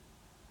vineyard.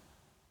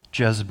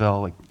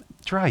 Jezebel, like,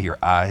 dry your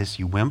eyes,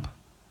 you wimp.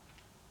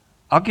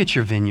 I'll get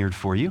your vineyard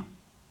for you.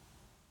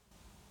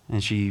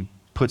 And she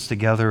puts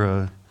together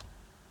a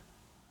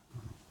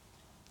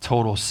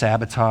total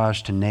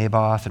sabotage to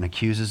Naboth and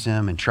accuses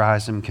him and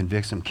tries him,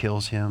 convicts him,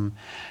 kills him.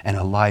 And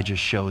Elijah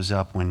shows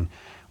up when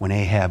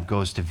Ahab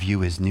goes to view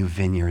his new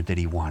vineyard that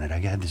he wanted. I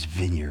got this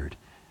vineyard.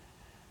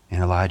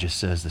 And Elijah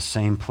says, the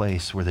same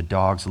place where the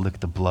dogs lick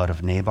the blood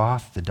of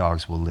Naboth, the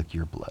dogs will lick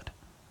your blood.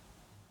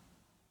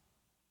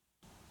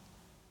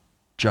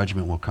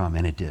 Judgment will come,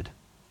 and it did.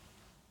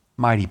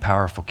 Mighty,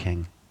 powerful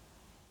king.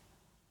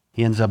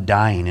 He ends up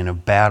dying in a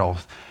battle,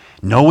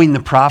 knowing the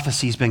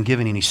prophecy's been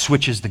given, and he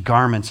switches the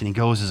garments, and he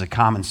goes as a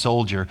common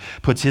soldier,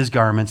 puts his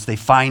garments. They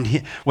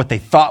find what they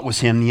thought was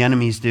him, the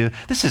enemies do.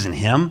 This isn't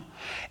him.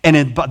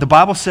 And the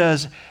Bible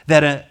says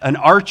that an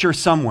archer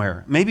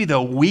somewhere, maybe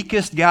the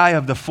weakest guy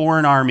of the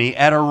foreign army,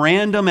 at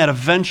a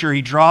venture,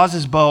 he draws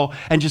his bow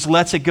and just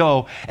lets it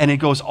go, and it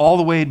goes all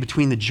the way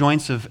between the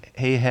joints of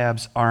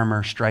Ahab's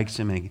armor, strikes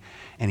him,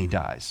 and he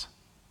dies.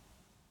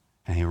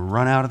 And he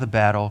run out of the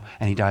battle,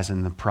 and he dies,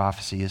 and the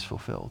prophecy is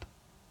fulfilled.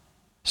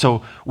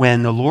 So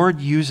when the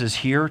Lord uses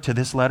here to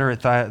this letter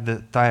at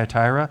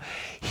Thyatira,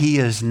 he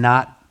is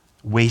not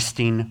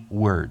wasting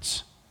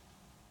words.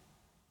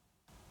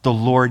 The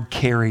Lord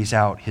carries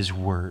out his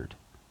word.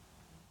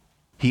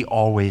 He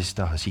always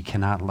does. He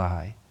cannot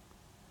lie.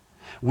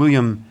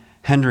 William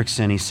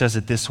Hendrickson, he says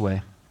it this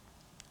way.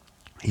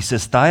 He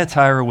says,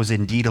 Thyatira was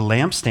indeed a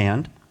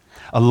lampstand,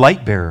 a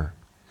light bearer,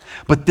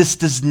 but this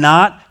does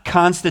not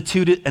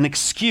constitute an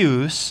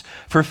excuse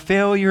for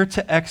failure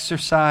to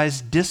exercise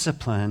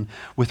discipline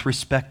with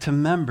respect to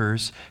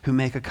members who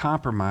make a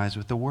compromise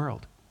with the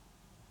world.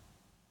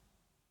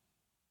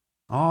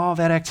 All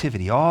that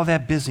activity, all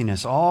that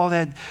busyness, all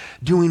that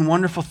doing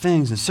wonderful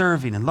things and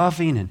serving and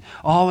loving and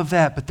all of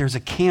that, but there's a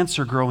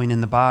cancer growing in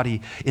the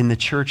body, in the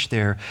church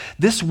there.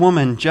 This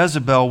woman,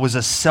 Jezebel, was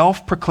a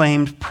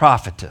self-proclaimed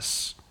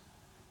prophetess.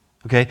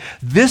 Okay?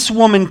 This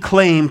woman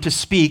claimed to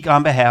speak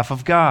on behalf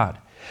of God.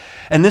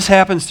 And this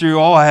happens through,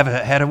 I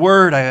had a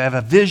word, I have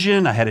a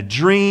vision, I had a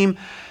dream,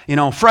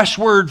 fresh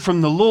word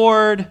from the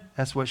Lord.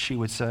 That's what she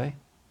would say.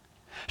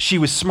 She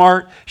was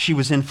smart, she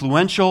was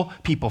influential,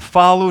 people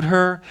followed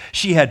her.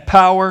 She had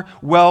power,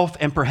 wealth,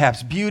 and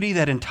perhaps beauty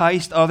that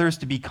enticed others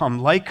to become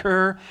like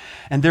her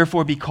and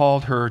therefore be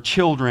called her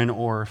children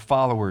or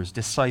followers,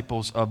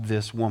 disciples of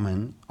this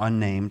woman,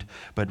 unnamed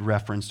but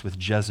referenced with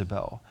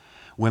Jezebel.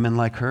 Women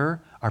like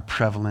her are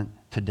prevalent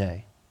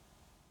today.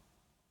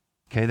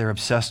 Okay, they're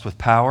obsessed with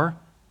power.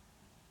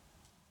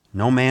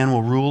 No man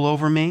will rule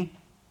over me.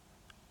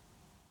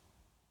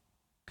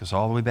 Goes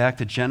all the way back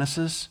to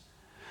Genesis.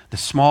 The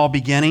small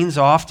beginnings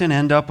often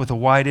end up with a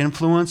wide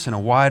influence and a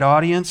wide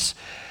audience.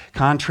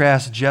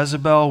 Contrast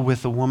Jezebel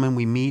with the woman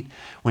we meet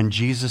when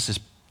Jesus is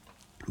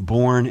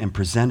born and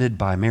presented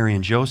by Mary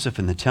and Joseph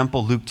in the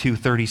temple, Luke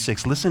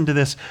 2:36. Listen to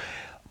this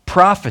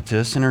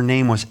prophetess, and her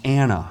name was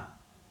Anna,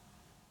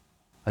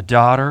 a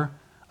daughter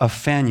of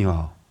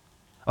Phanuel,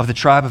 of the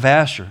tribe of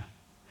Asher.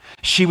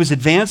 She was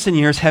advanced in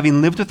years,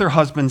 having lived with her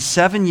husband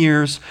 7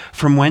 years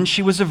from when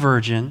she was a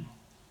virgin,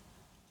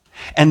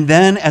 and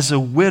then as a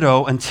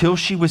widow until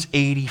she was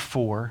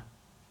 84.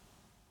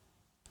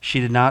 She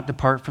did not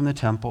depart from the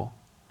temple,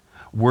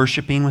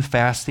 worshiping with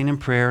fasting and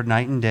prayer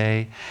night and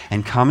day,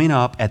 and coming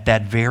up at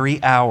that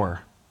very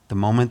hour, the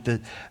moment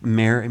that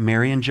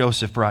Mary and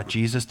Joseph brought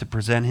Jesus to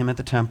present him at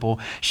the temple,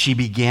 she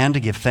began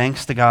to give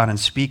thanks to God and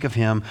speak of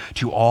him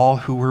to all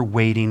who were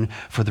waiting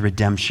for the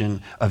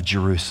redemption of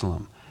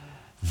Jerusalem.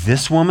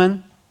 This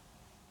woman,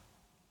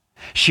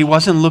 she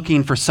wasn't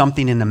looking for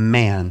something in the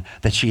man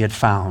that she had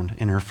found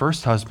in her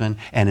first husband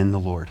and in the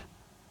Lord.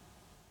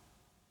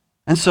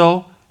 And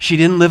so she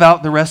didn't live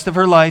out the rest of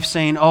her life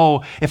saying,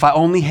 oh, if I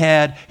only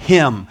had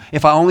him,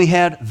 if I only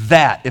had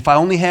that, if I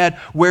only had,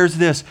 where's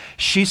this?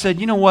 She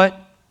said, you know what?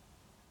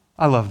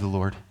 I love the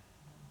Lord.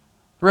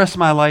 The rest of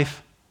my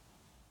life,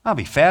 I'll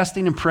be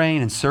fasting and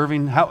praying and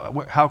serving.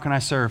 How can I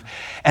serve?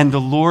 And the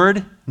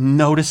Lord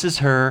notices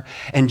her,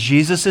 and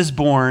Jesus is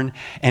born,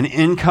 and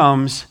in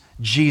comes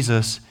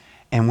Jesus,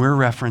 and we're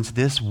referenced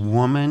this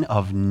woman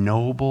of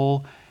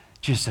noble,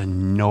 just a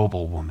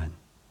noble woman,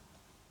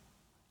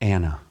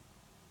 Anna.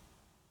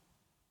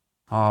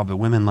 Oh, but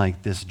women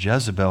like this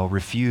Jezebel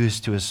refuse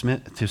to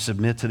submit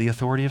to the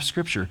authority of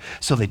Scripture.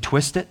 So they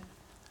twist it.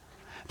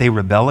 They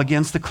rebel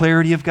against the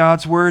clarity of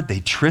God's word.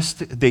 They twist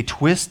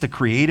the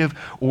creative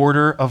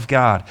order of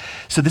God.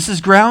 So this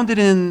is grounded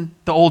in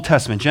the Old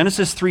Testament.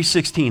 Genesis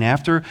 3:16,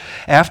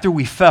 after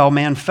we fell,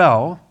 man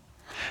fell,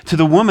 to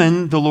the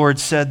woman the Lord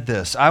said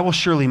this, I will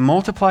surely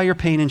multiply your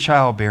pain in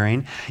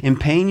childbearing. In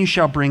pain you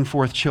shall bring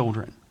forth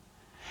children.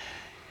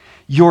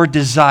 Your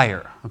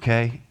desire,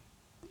 okay?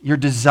 Your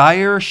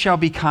desire shall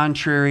be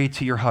contrary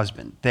to your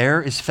husband.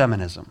 There is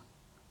feminism.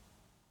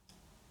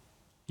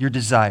 Your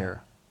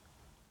desire.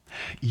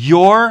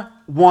 You're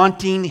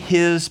wanting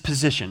his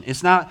position.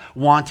 It's not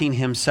wanting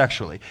him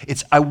sexually.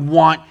 It's I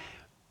want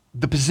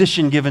the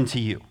position given to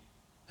you.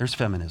 There's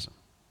feminism.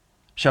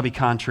 Shall be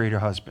contrary to your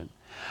husband.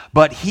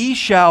 But he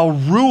shall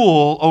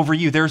rule over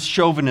you. There's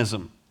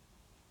chauvinism.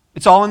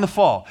 It's all in the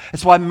fall.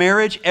 It's why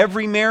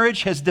every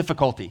marriage has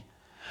difficulty.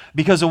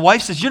 Because a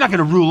wife says, you're not going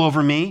to rule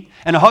over me.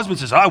 And a husband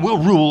says, I will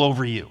rule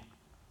over you.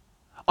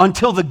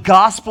 Until the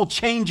gospel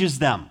changes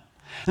them.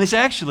 And they say,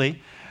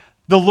 actually,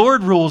 the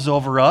Lord rules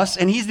over us,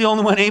 and he's the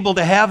only one able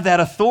to have that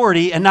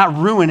authority and not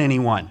ruin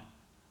anyone.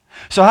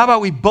 So how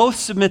about we both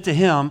submit to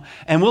him,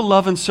 and we'll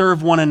love and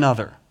serve one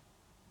another.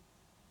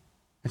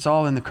 It's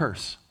all in the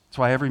curse. That's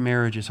why every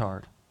marriage is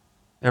hard.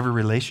 Every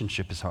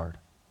relationship is hard.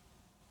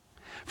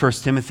 1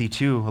 Timothy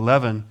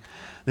 2:11,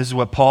 this is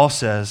what Paul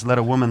says, let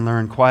a woman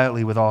learn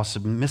quietly with all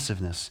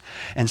submissiveness.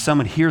 And some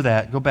would hear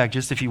that, go back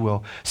just if you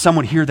will, some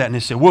would hear that and they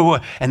say, whoa,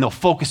 and they'll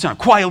focus on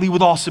quietly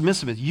with all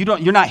submissiveness.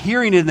 You're not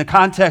hearing it in the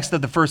context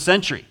of the first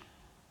century.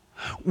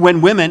 When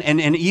women, and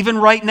even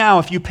right now,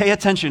 if you pay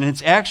attention,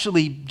 it's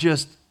actually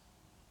just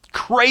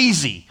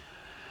crazy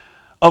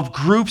of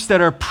groups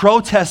that are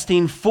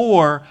protesting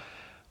for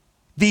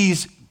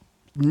these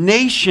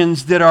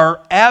nations that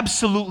are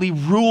absolutely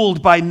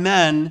ruled by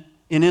men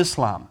in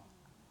Islam.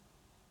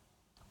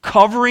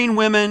 Covering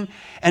women,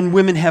 and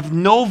women have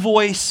no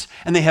voice,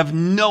 and they have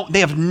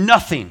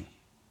nothing.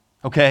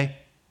 Okay?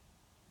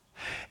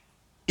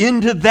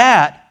 Into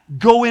that,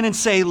 go in and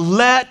say,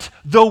 let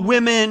the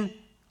women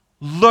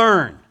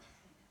learn.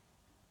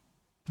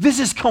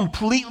 This is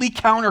completely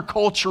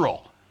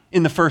countercultural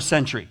in the first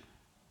century.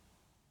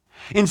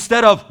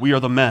 Instead of, we are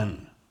the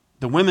men.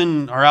 The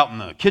women are out in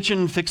the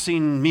kitchen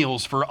fixing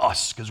meals for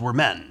us because we're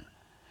men.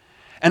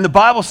 And the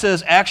Bible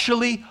says,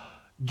 actually,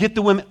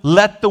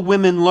 let the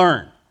women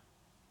learn.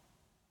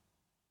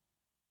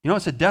 You know,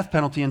 it's a death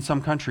penalty in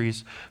some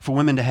countries for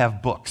women to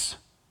have books.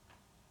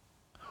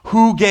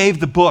 Who gave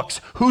the books?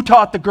 Who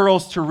taught the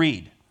girls to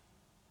read?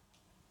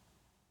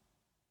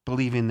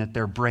 Believing that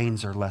their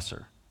brains are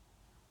lesser.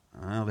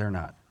 Well, they're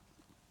not.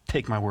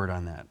 Take my word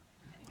on that.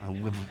 I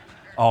live with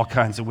all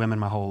kinds of women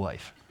my whole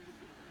life.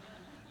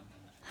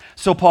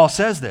 So Paul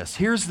says this.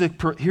 Here's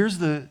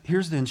the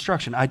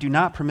instruction. I do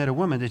not permit a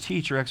woman to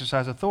teach or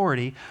exercise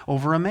authority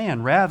over a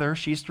man. Rather,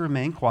 she's to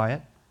remain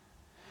quiet.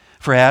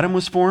 For Adam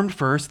was formed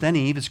first, then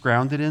Eve. Is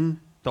grounded in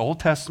the Old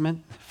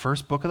Testament,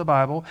 first book of the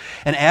Bible.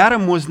 And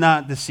Adam was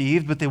not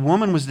deceived, but the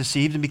woman was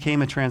deceived and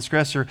became a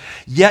transgressor.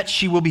 Yet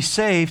she will be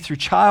saved through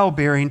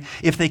childbearing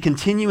if they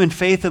continue in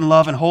faith and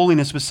love and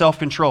holiness with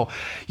self-control.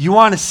 You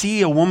want to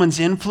see a woman's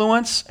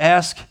influence?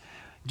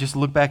 Just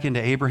look back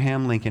into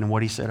Abraham Lincoln and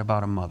what he said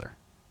about a mother.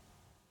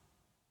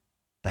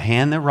 The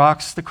hand that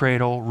rocks the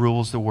cradle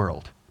rules the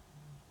world.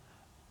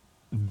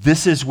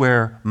 This is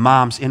where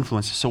mom's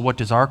influence. So what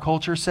does our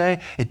culture say?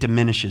 It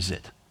diminishes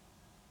it.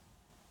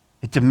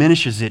 It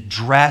diminishes it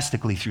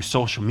drastically through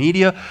social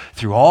media,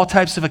 through all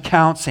types of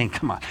accounts, saying,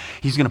 come on,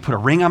 he's going to put a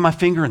ring on my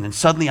finger and then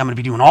suddenly I'm going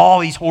to be doing all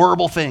these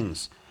horrible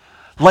things.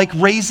 Like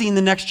raising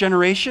the next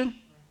generation.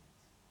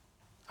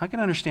 I can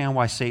understand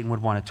why Satan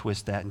would want to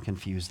twist that and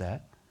confuse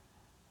that.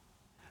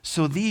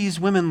 So these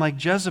women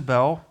like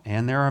Jezebel,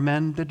 and there are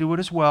men that do it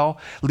as well,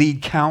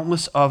 lead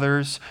countless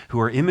others who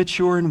are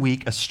immature and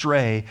weak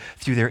astray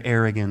through their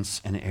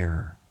arrogance and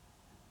error.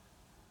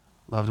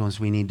 Loved ones,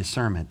 we need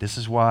discernment. This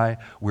is why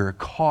we're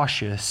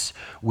cautious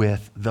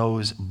with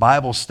those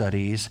Bible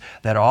studies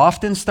that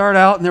often start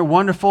out and they're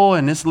wonderful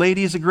and this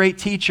lady is a great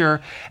teacher,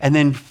 and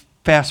then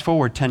Fast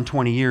forward 10,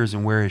 20 years,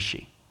 and where is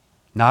she?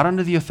 Not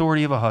under the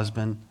authority of a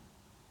husband,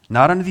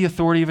 not under the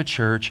authority of a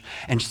church,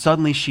 and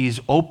suddenly she's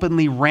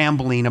openly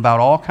rambling about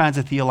all kinds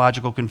of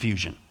theological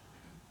confusion.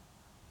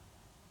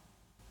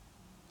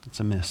 It's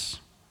a miss.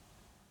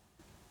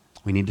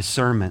 We need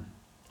discernment.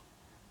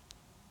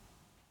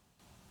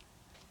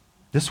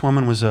 This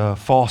woman was a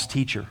false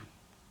teacher.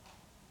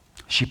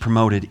 She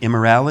promoted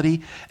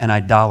immorality and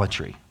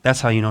idolatry.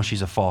 That's how you know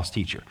she's a false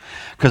teacher,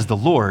 because the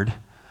Lord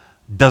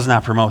does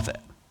not promote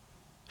that.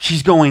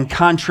 She's going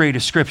contrary to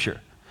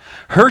Scripture.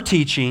 Her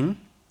teaching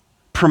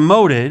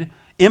promoted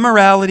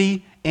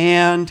immorality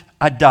and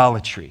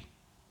idolatry.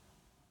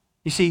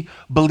 You see,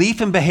 belief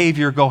and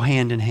behavior go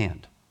hand in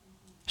hand.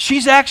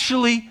 She's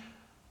actually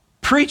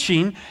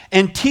preaching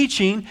and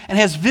teaching and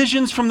has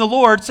visions from the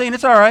Lord saying,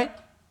 it's all right.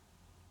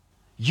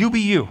 You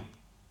be you.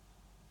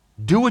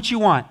 Do what you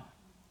want.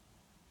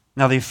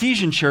 Now, the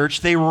Ephesian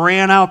church, they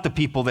ran out the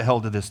people that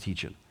held to this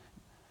teaching.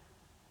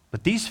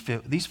 But these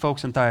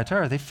folks in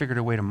Thyatira, they figured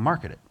a way to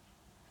market it.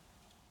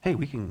 Hey,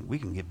 we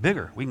can get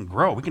bigger. We can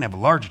grow. We can have a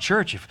larger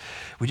church if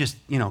we just,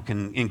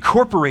 can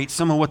incorporate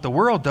some of what the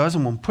world does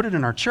and we'll put it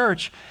in our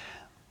church.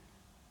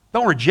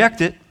 Don't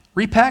reject it.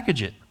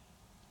 Repackage it.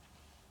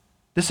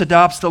 This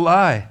adopts the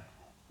lie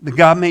that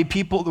God made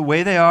people the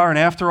way they are, and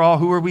after all,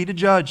 who are we to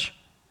judge?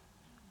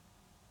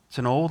 It's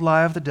an old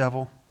lie of the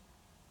devil,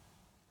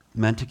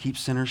 meant to keep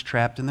sinners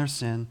trapped in their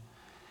sin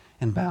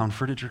and bound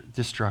for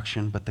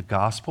destruction. But the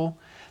gospel,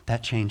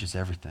 that changes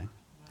everything,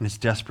 and it's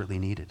desperately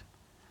needed.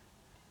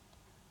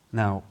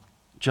 Now,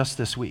 just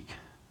this week,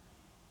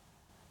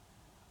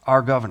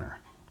 our governor,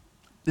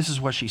 this is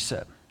what she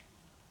said.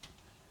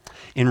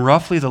 In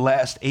roughly the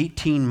last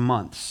 18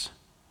 months,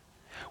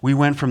 we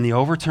went from the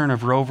overturn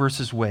of Roe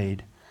versus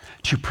Wade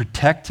to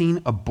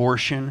protecting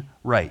abortion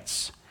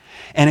rights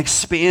and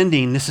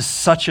expanding, this is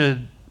such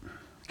a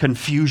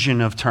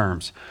confusion of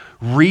terms,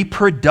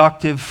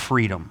 reproductive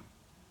freedom.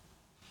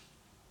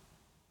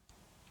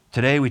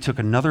 Today, we took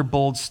another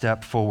bold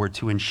step forward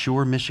to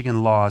ensure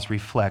Michigan laws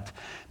reflect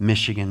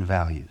Michigan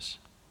values.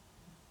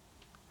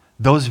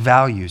 Those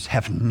values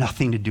have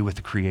nothing to do with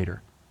the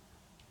Creator.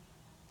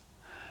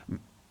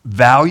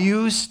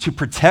 Values to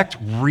protect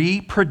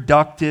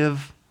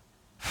reproductive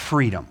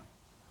freedom.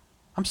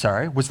 I'm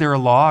sorry, was there a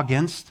law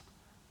against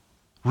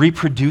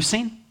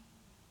reproducing?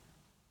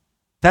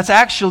 That's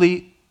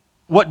actually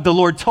what the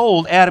Lord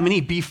told Adam and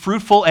Eve. Be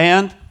fruitful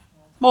and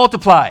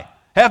multiply.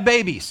 Have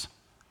babies.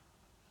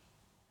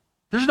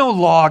 There's no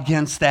law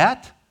against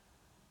that.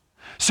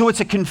 So it's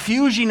a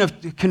confusion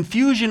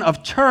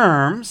of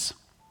terms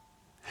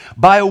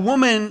by a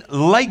woman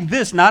like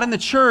this, not in the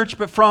church,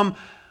 but from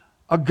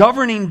a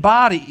governing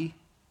body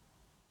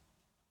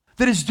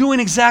that is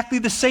doing exactly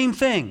the same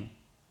thing.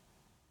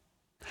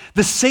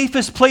 The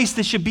safest place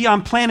that should be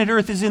on planet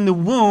Earth is in the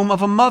womb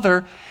of a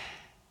mother,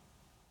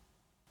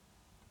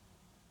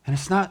 and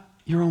it's not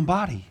your own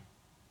body.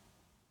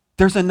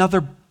 There's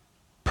another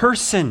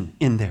person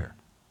in there.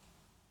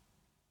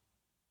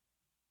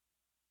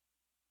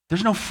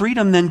 There's no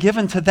freedom then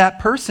given to that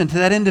person, to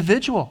that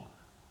individual.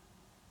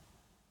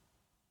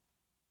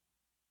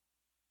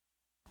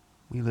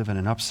 We live in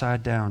an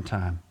upside down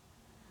time.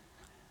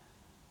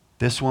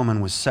 This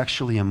woman was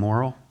sexually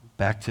immoral,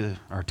 back to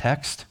our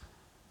text.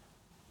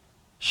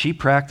 She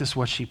practiced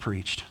what she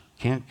preached.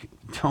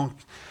 Don't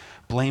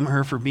blame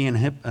her for being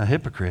a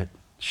hypocrite.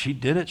 She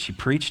did it. She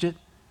preached it.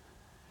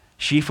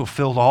 She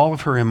fulfilled all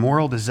of her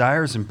immoral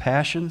desires and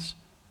passions.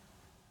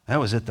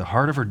 That was at the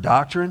heart of her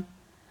doctrine.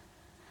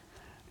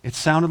 It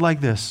sounded like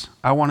this: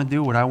 I want to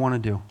do what I want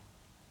to do.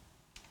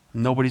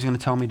 Nobody's going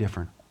to tell me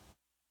different.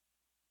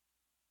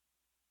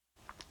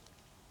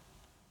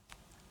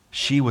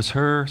 She was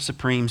her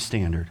supreme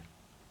standard.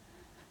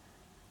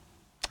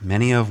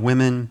 Many of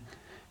women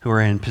who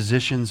are in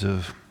positions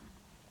of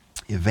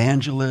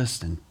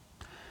evangelists and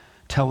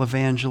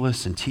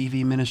televangelists and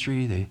TV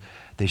ministry,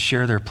 they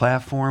share their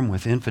platform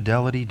with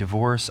infidelity,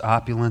 divorce,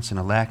 opulence, and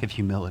a lack of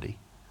humility.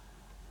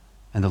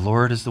 And the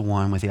Lord is the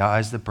one with the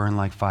eyes that burn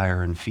like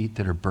fire and feet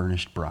that are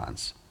burnished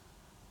bronze.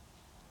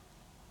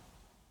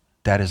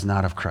 That is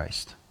not of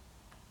Christ.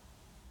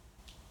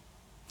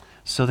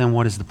 So then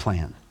what is the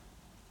plan?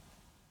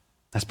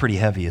 That's pretty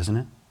heavy, isn't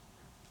it?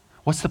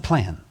 What's the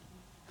plan?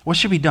 What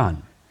should be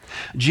done?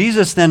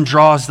 Jesus then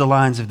draws the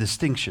lines of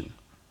distinction.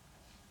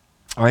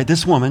 All right,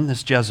 this woman,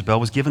 this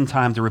Jezebel, was given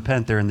time to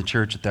repent there in the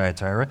church at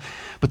Thyatira,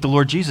 but the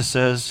Lord Jesus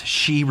says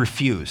she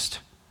refused.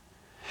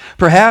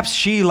 Perhaps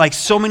she, like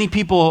so many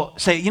people,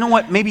 say, you know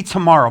what, maybe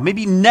tomorrow,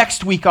 maybe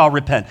next week I'll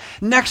repent.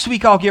 Next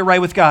week I'll get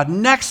right with God.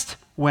 Next,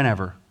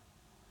 whenever.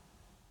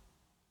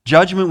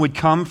 Judgment would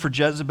come for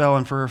Jezebel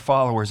and for her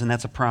followers, and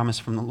that's a promise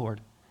from the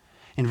Lord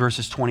in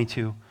verses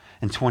 22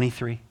 and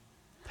 23.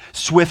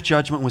 Swift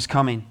judgment was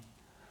coming.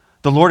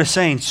 The Lord is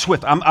saying,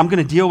 swift, I'm going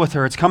to deal with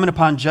her. It's coming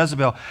upon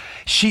Jezebel.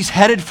 She's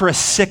headed for a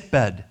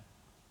sickbed.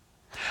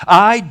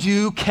 I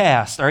do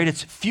cast, all right,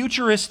 it's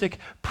futuristic,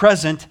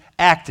 present,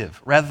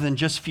 active, rather than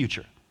just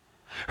future.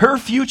 Her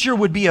future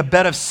would be a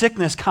bed of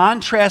sickness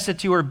contrasted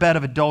to her bed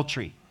of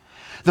adultery.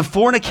 the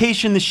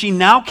fornication that she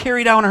now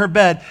carried out in her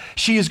bed,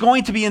 she is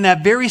going to be in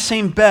that very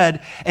same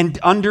bed and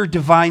under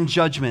divine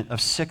judgment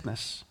of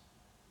sickness.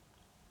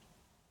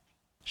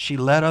 She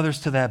led others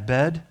to that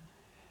bed,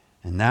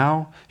 and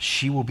now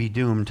she will be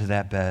doomed to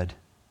that bed.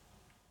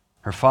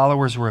 Her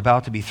followers were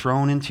about to be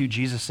thrown into,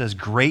 Jesus says,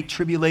 great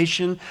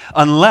tribulation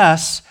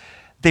unless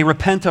they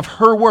repent of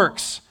her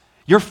works.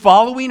 You're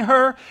following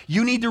her,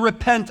 you need to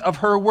repent of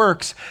her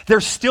works.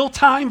 There's still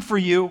time for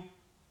you.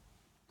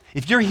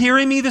 If you're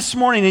hearing me this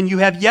morning and you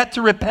have yet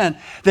to repent,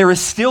 there is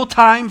still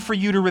time for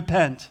you to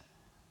repent.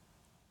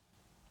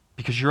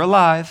 Because you're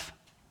alive.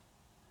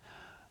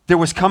 There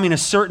was coming a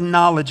certain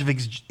knowledge of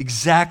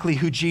exactly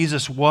who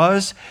Jesus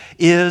was,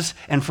 is,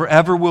 and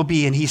forever will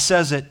be. And he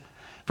says it,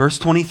 verse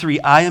 23,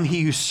 I am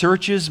he who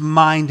searches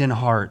mind and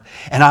heart,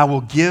 and I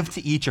will give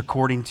to each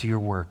according to your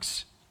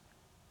works.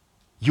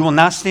 You will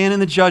not stand in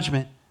the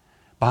judgment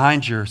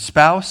behind your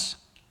spouse,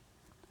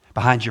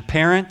 behind your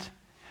parent.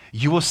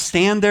 You will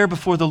stand there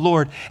before the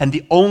Lord, and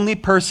the only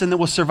person that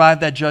will survive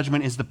that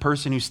judgment is the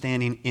person who's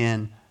standing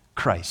in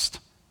Christ.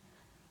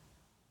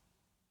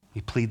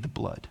 We plead the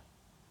blood.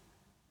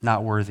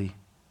 Not worthy,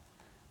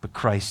 but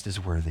Christ is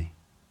worthy.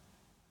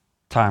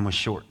 Time was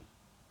short.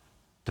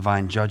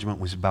 Divine judgment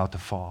was about to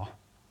fall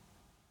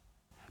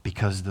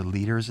because the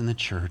leaders in the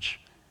church,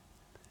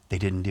 they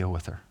didn't deal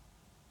with her.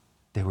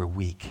 They were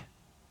weak.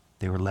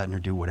 They were letting her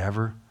do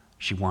whatever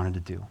she wanted to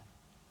do.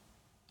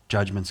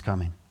 Judgment's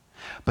coming.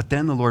 But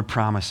then the Lord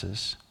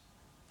promises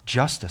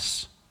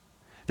justice.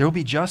 There will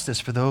be justice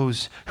for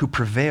those who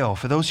prevail,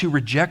 for those who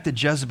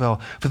rejected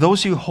Jezebel, for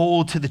those who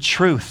hold to the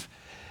truth.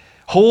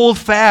 Hold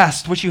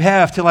fast what you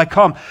have till I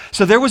come.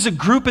 So there was a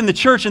group in the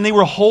church, and they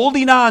were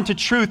holding on to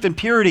truth and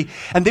purity,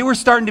 and they were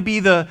starting to be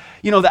the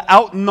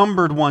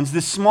outnumbered ones,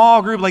 this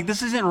small group, like,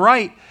 this isn't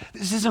right.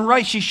 This isn't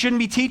right. She shouldn't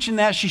be teaching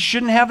that. She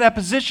shouldn't have that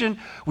position.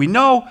 We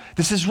know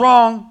this is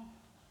wrong.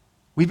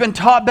 We've been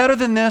taught better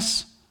than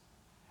this.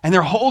 And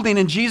they're holding,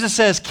 and Jesus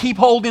says, keep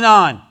holding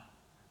on.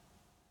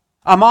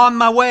 I'm on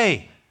my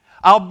way.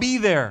 I'll be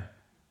there.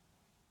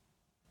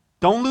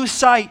 Don't lose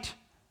sight.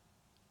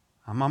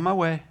 I'm on my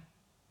way.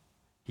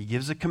 He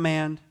gives a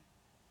command.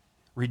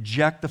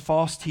 Reject the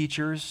false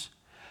teachers.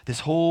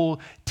 This whole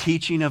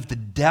teaching of the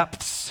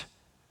depths,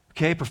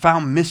 okay,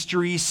 profound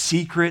mysteries,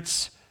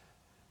 secrets,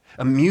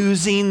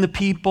 amusing the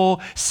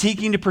people,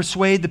 seeking to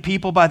persuade the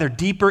people by their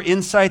deeper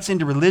insights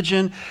into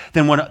religion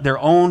than what their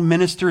own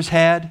ministers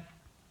had.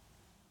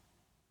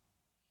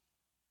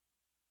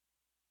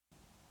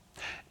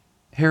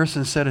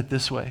 Harrison said it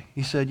this way.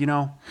 He said,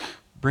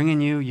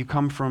 you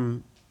come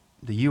from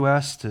the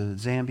U.S. to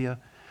Zambia,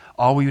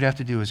 all we would have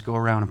to do is go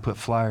around and put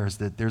flyers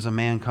that there's a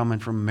man coming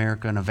from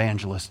America, an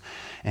evangelist,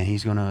 and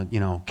he's going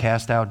to,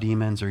 cast out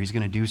demons, or he's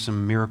going to do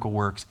some miracle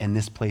works, and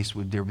this place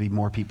there would be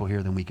more people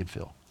here than we could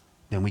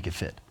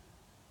fit.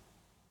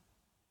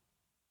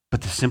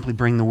 But to simply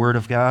bring the word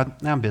of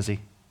God, I'm busy.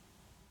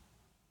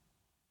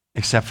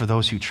 Except for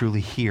those who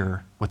truly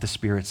hear what the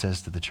Spirit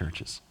says to the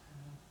churches.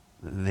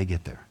 They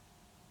get there.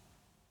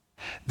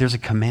 There's a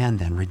command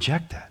then,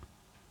 reject that.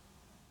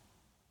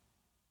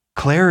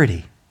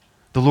 Clarity.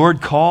 The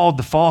Lord called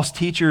the false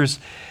teachers'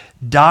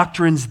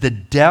 doctrines the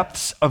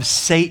depths of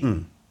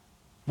Satan.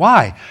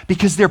 Why?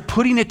 Because they're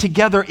putting it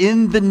together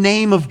in the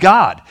name of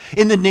God,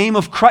 in the name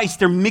of Christ.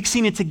 They're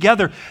mixing it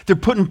together. They're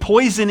putting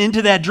poison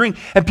into that drink,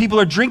 and people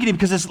are drinking it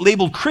because it's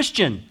labeled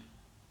Christian.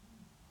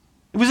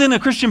 It was in a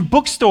Christian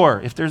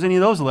bookstore, if there's any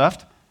of those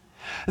left.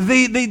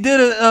 They did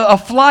a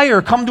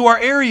flyer, come to our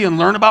area and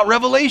learn about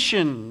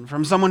Revelation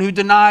from someone who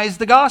denies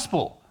the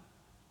gospel.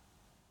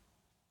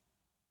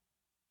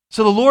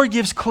 So the Lord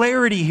gives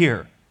clarity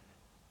here.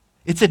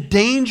 It's a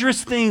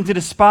dangerous thing to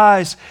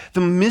despise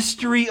the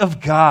mystery of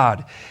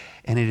God,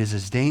 and it is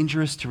as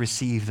dangerous to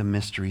receive the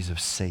mysteries of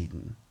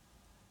Satan.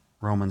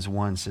 Romans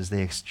 1 says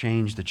they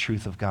exchanged the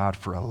truth of God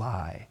for a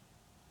lie.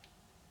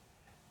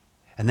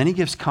 And then he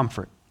gives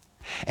comfort.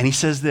 And he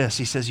says this,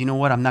 he says, you know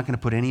what, I'm not going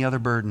to put any other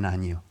burden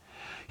on you.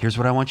 Here's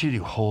what I want you to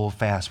do. Hold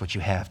fast what you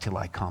have till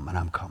I come, and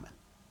I'm coming.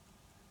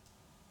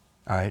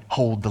 All right,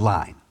 hold the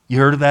line. You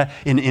heard of that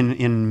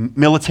in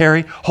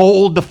military?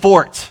 Hold the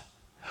fort.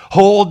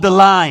 Hold the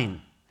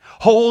line.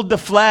 Hold the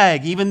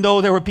flag, even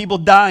though there were people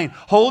dying.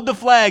 Hold the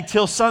flag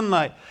till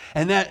sunlight.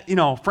 And that,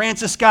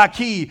 Francis Scott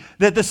Key,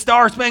 that the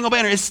Star Spangled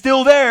Banner is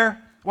still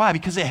there. Why?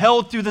 Because it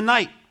held through the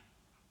night.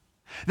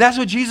 That's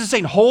what Jesus is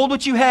saying. Hold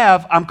what you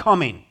have, I'm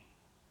coming.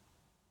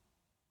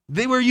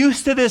 They were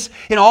used to this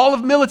in all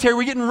of military.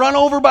 We're getting run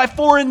over by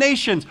foreign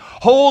nations.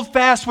 Hold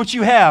fast what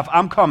you have.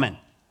 I'm coming.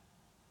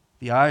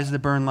 The eyes that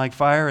burn like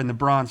fire and the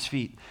bronze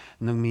feet.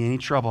 And there'll be any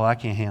trouble I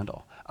can't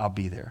handle. I'll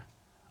be there.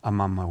 I'm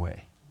on my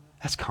way.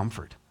 That's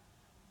comfort.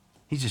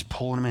 He's just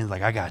pulling them in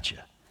like, I got you.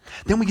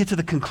 Then we get to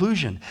the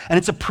conclusion, and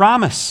it's a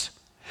promise.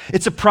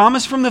 It's a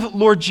promise from the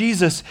Lord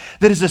Jesus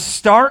that is a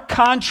stark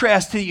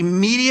contrast to the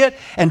immediate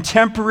and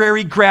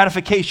temporary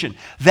gratification.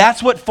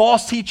 That's what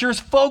false teachers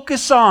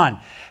focus on.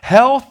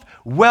 Health,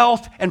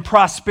 wealth, and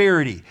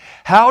prosperity.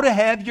 How to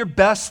have your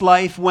best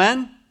life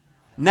when?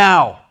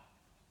 Now.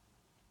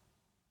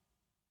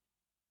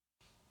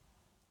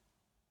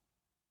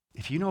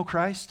 If you know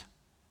Christ,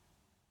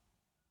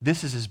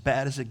 this is as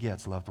bad as it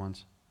gets, loved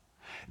ones.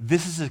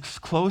 This is as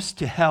close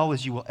to hell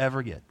as you will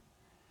ever get.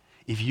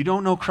 If you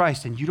don't know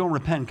Christ and you don't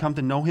repent and come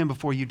to know him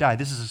before you die,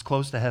 this is as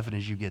close to heaven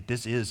as you get.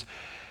 This is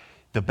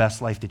the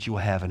best life that you will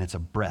have, and it's a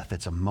breath,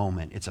 it's a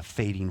moment, it's a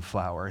fading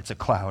flower, it's a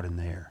cloud in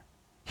the air,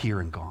 here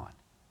and gone.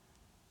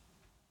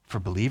 For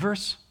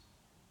believers,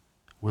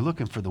 we're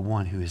looking for the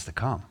one who is to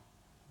come.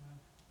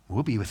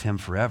 We'll be with him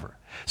forever.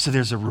 So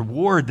there's a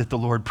reward that the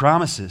Lord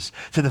promises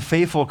to the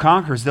faithful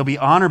conquerors. They'll be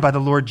honored by the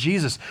Lord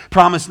Jesus.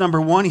 Promise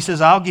number 1, he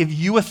says, I'll give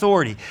you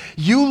authority.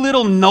 You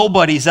little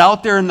nobodies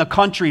out there in the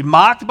country,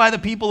 mocked by the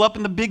people up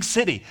in the big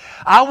city,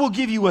 I will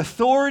give you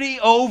authority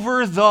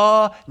over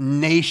the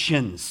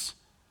nations.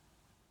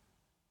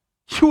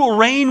 You will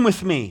reign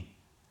with me.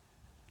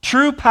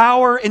 True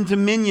power and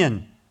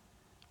dominion.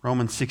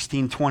 Romans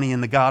 16:20,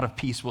 and the God of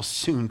peace will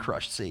soon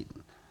crush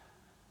Satan.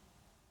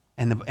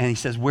 And he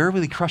says, where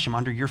will he crush him?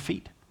 Under your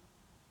feet.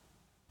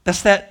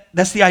 That's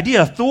the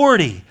idea.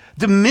 Authority,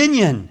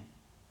 dominion.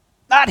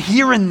 Not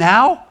here and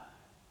now.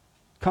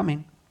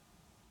 Coming.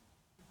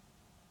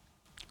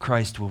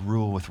 Christ will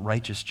rule with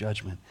righteous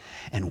judgment,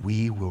 and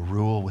we will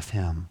rule with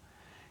him.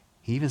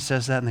 He even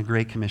says that in the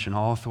Great Commission.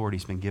 All authority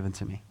has been given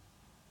to me.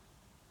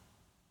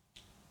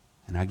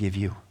 And I give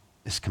you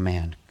this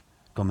command.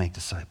 Go make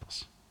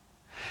disciples.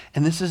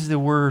 And this is the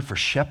word for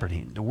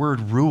shepherding. The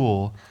word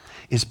rule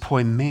is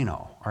poimeno,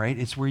 all right?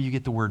 It's where you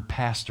get the word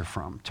pastor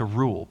from, to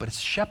rule, but it's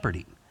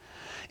shepherding.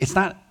 It's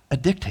not a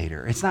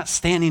dictator. It's not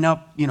standing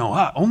up,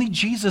 only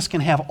Jesus can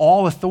have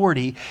all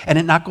authority and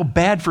it not go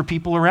bad for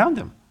people around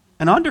him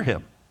and under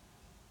him.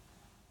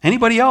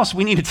 Anybody else,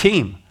 we need a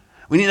team.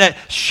 We need that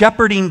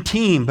shepherding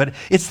team, but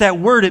it's that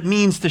word, it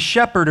means to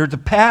shepherd or to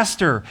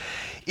pastor.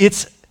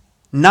 It's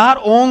not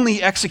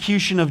only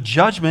execution of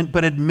judgment,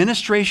 but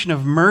administration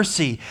of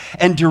mercy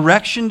and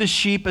direction to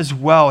sheep as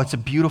well. It's a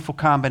beautiful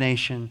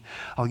combination.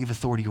 I'll give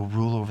authority. You'll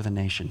rule over the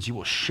nations. You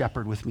will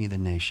shepherd with me the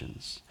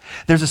nations.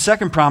 There's a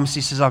second promise. He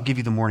says, I'll give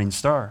you the morning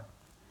star.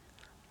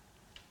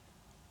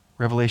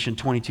 Revelation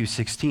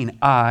 22:16.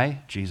 I,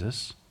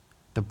 Jesus,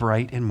 the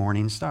bright and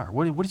morning star.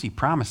 What is he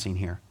promising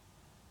here?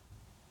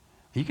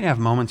 You can have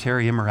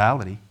momentary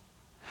immorality.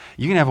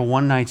 You can have a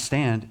one-night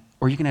stand,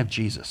 or you can have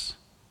Jesus.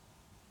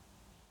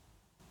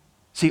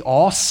 See,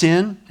 all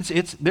sin,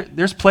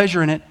 there's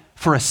pleasure in it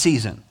for a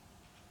season.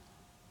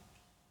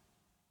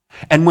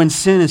 And when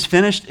sin is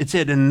finished, it's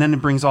it, and then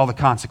it brings all the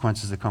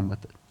consequences that come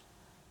with it.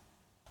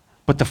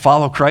 But to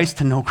follow Christ,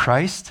 to know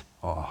Christ,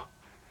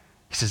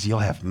 he says, you'll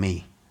have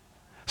me.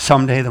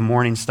 Someday the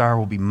morning star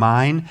will be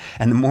mine,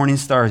 and the morning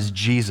star is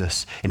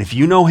Jesus. And if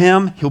you know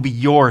him, he'll be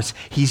yours.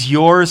 He's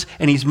yours,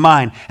 and he's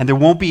mine. And there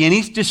won't be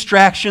any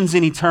distractions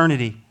in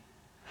eternity.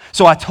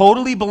 So I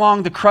totally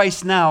belong to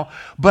Christ now,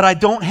 but I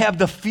don't have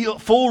the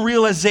full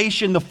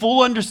realization, the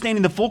full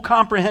understanding, the full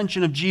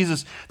comprehension of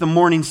Jesus, the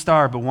morning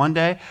star. But one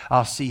day,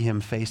 I'll see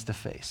him face to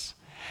face,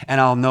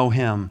 and I'll know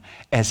him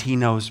as he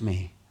knows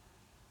me.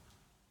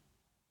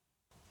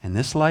 In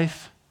this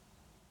life,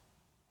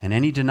 and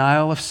any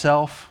denial of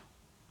self,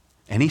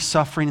 any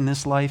suffering in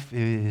this life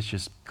is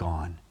just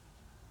gone.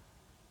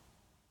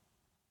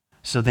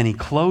 So then he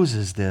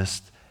closes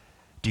this.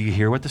 Do you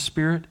hear what the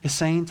Spirit is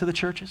saying to the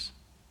churches?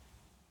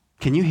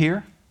 Can you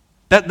hear?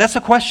 That's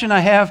a question I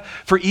have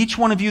for each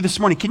one of you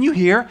this morning. Can you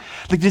hear?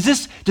 Like, does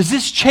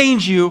this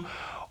change you,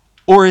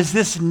 or is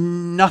this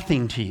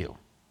nothing to you?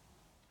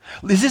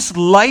 Is this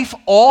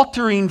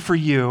life-altering for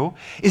you?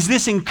 Is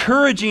this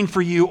encouraging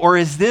for you, or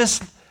is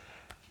this,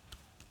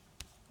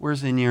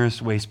 where's the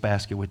nearest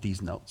wastebasket with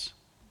these notes?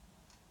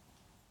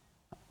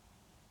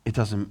 It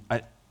doesn't,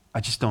 I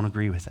just don't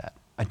agree with that.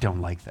 I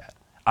don't like that.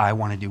 I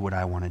want to do what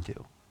I want to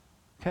do.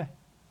 Okay.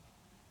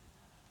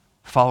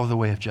 Follow the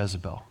way of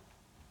Jezebel.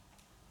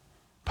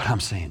 But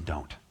I'm saying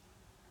don't.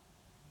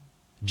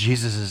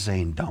 Jesus is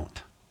saying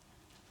don't.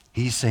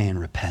 He's saying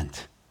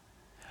repent.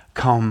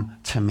 Come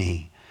to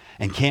me.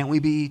 And can't we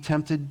be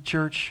tempted,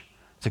 church,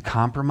 to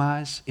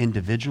compromise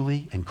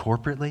individually and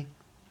corporately?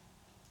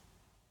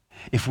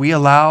 If we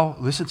allow,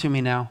 listen to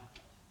me now,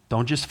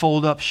 don't just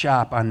fold up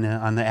shop on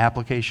the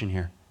application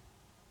here.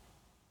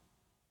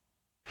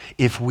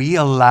 If we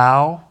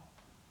allow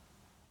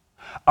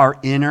our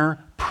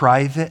inner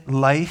private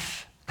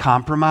life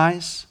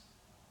compromise,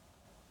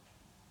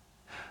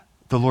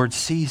 the Lord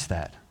sees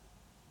that.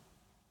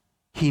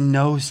 He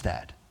knows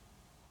that.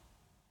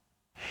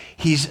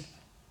 He's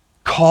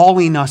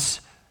calling us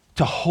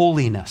to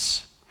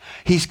holiness.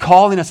 He's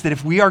calling us that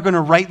if we are going to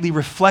rightly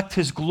reflect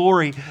his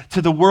glory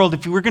to the world,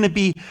 if we're going to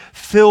be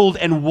filled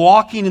and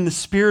walking in the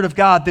Spirit of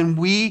God, then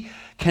we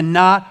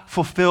cannot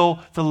fulfill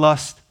the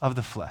lust of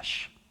the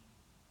flesh.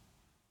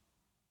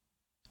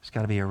 There's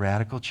got to be a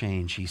radical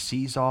change. He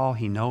sees all,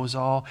 he knows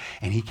all,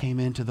 and he came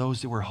into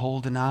those that were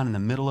holding on in the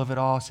middle of it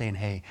all, saying,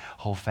 hey,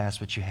 hold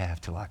fast what you have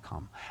till I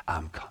come.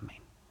 I'm coming.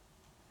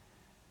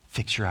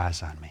 Fix your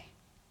eyes on me.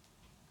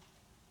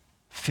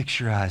 Fix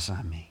your eyes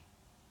on me.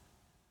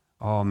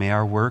 Oh, may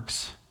our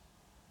works,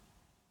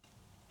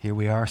 here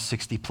we are,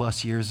 60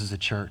 plus years as a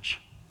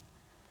church.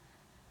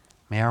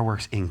 May our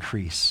works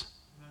increase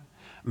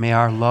May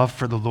our love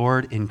for the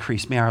Lord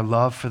increase. May our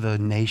love for the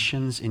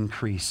nations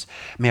increase.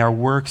 May our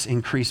works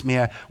increase.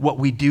 May what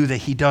we do that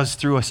he does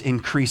through us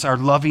increase. Our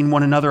loving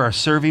one another, our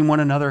serving one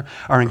another,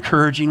 our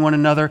encouraging one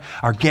another,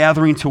 our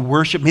gathering to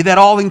worship. May that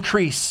all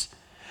increase.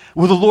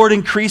 Will the Lord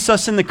increase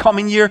us in the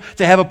coming year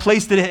to have a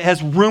place that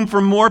has room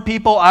for more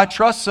people? I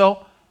trust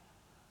so.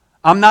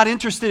 I'm not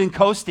interested in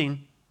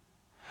coasting.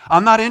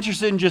 I'm not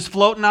interested in just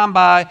floating on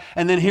by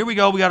and then here we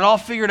go, we got it all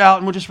figured out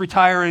and we'll just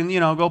retire and,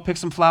 go pick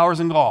some flowers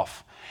and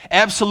golf.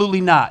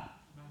 Absolutely not.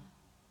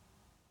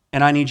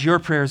 And I need your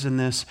prayers in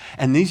this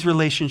and these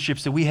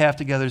relationships that we have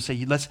together to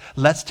say,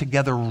 let's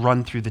together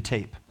run through the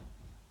tape.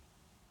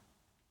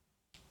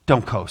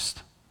 Don't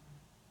coast.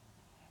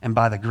 And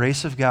by the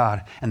grace of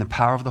God and the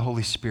power of the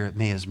Holy Spirit,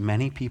 may as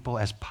many people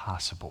as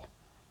possible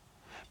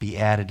be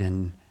added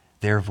in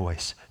their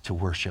voice to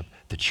worship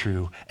the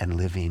true and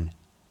living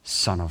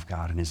Son of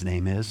God. And his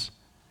name is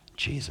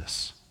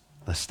Jesus.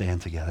 Let's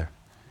stand together.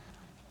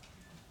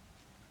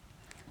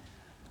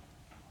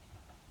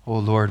 Oh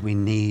Lord, we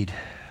need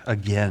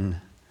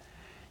again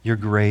your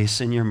grace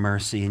and your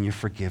mercy and your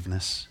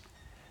forgiveness.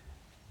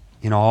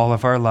 In all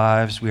of our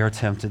lives, we are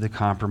tempted to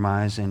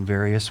compromise in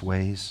various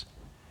ways.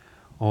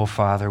 Oh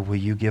Father, will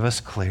you give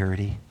us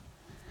clarity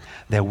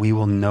that we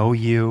will know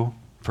you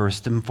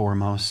first and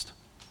foremost,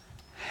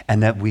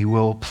 and that we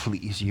will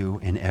please you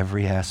in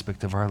every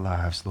aspect of our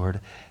lives. Lord,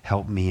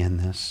 help me in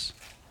this.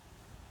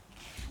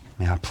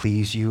 May I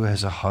please you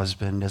as a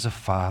husband, as a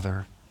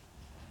father,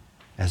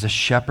 as a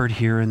shepherd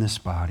here in this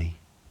body.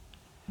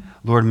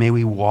 Lord, may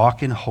we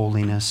walk in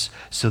holiness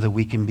so that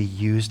we can be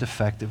used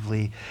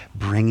effectively,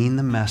 bringing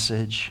the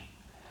message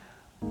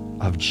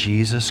of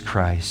Jesus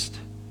Christ,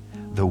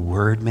 the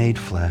Word made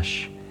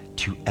flesh,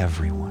 to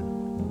everyone.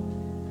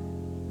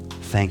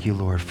 Thank you,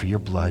 Lord, for your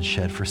blood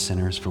shed for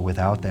sinners, for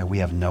without that we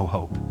have no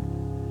hope.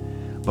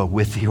 But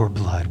with your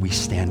blood we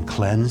stand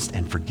cleansed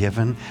and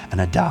forgiven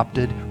and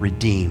adopted,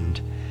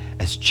 redeemed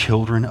as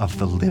children of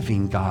the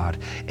living God.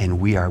 And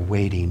we are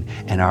waiting,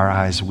 and our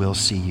eyes will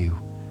see you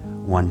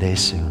one day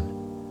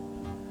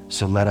soon.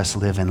 So let us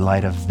live in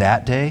light of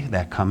that day,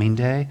 that coming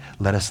day.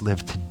 Let us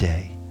live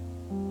today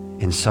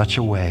in such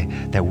a way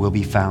that we'll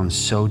be found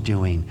so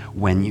doing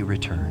when you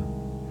return,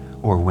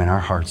 or when our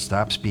heart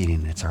stops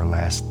beating. It's our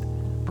last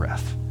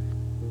breath.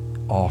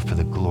 All for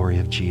the glory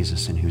of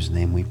Jesus, in whose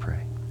name we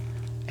pray.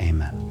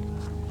 Amen.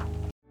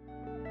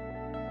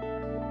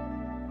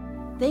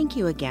 Thank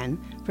you again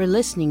for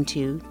listening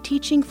to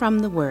Teaching from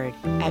the Word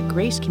at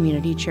Grace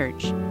Community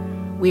Church.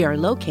 We are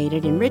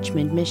located in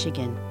Richmond,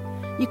 Michigan.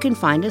 You can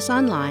find us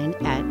online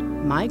at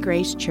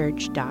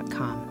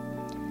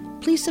mygracechurch.com.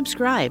 Please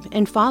subscribe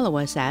and follow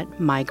us at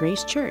My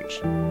Grace Church.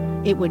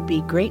 It would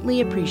be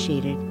greatly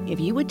appreciated if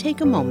you would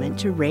take a moment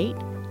to rate,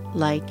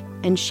 like,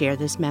 and share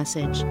this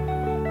message.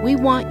 We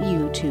want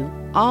you to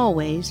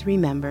always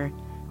remember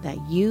that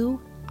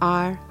you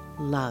are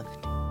loved.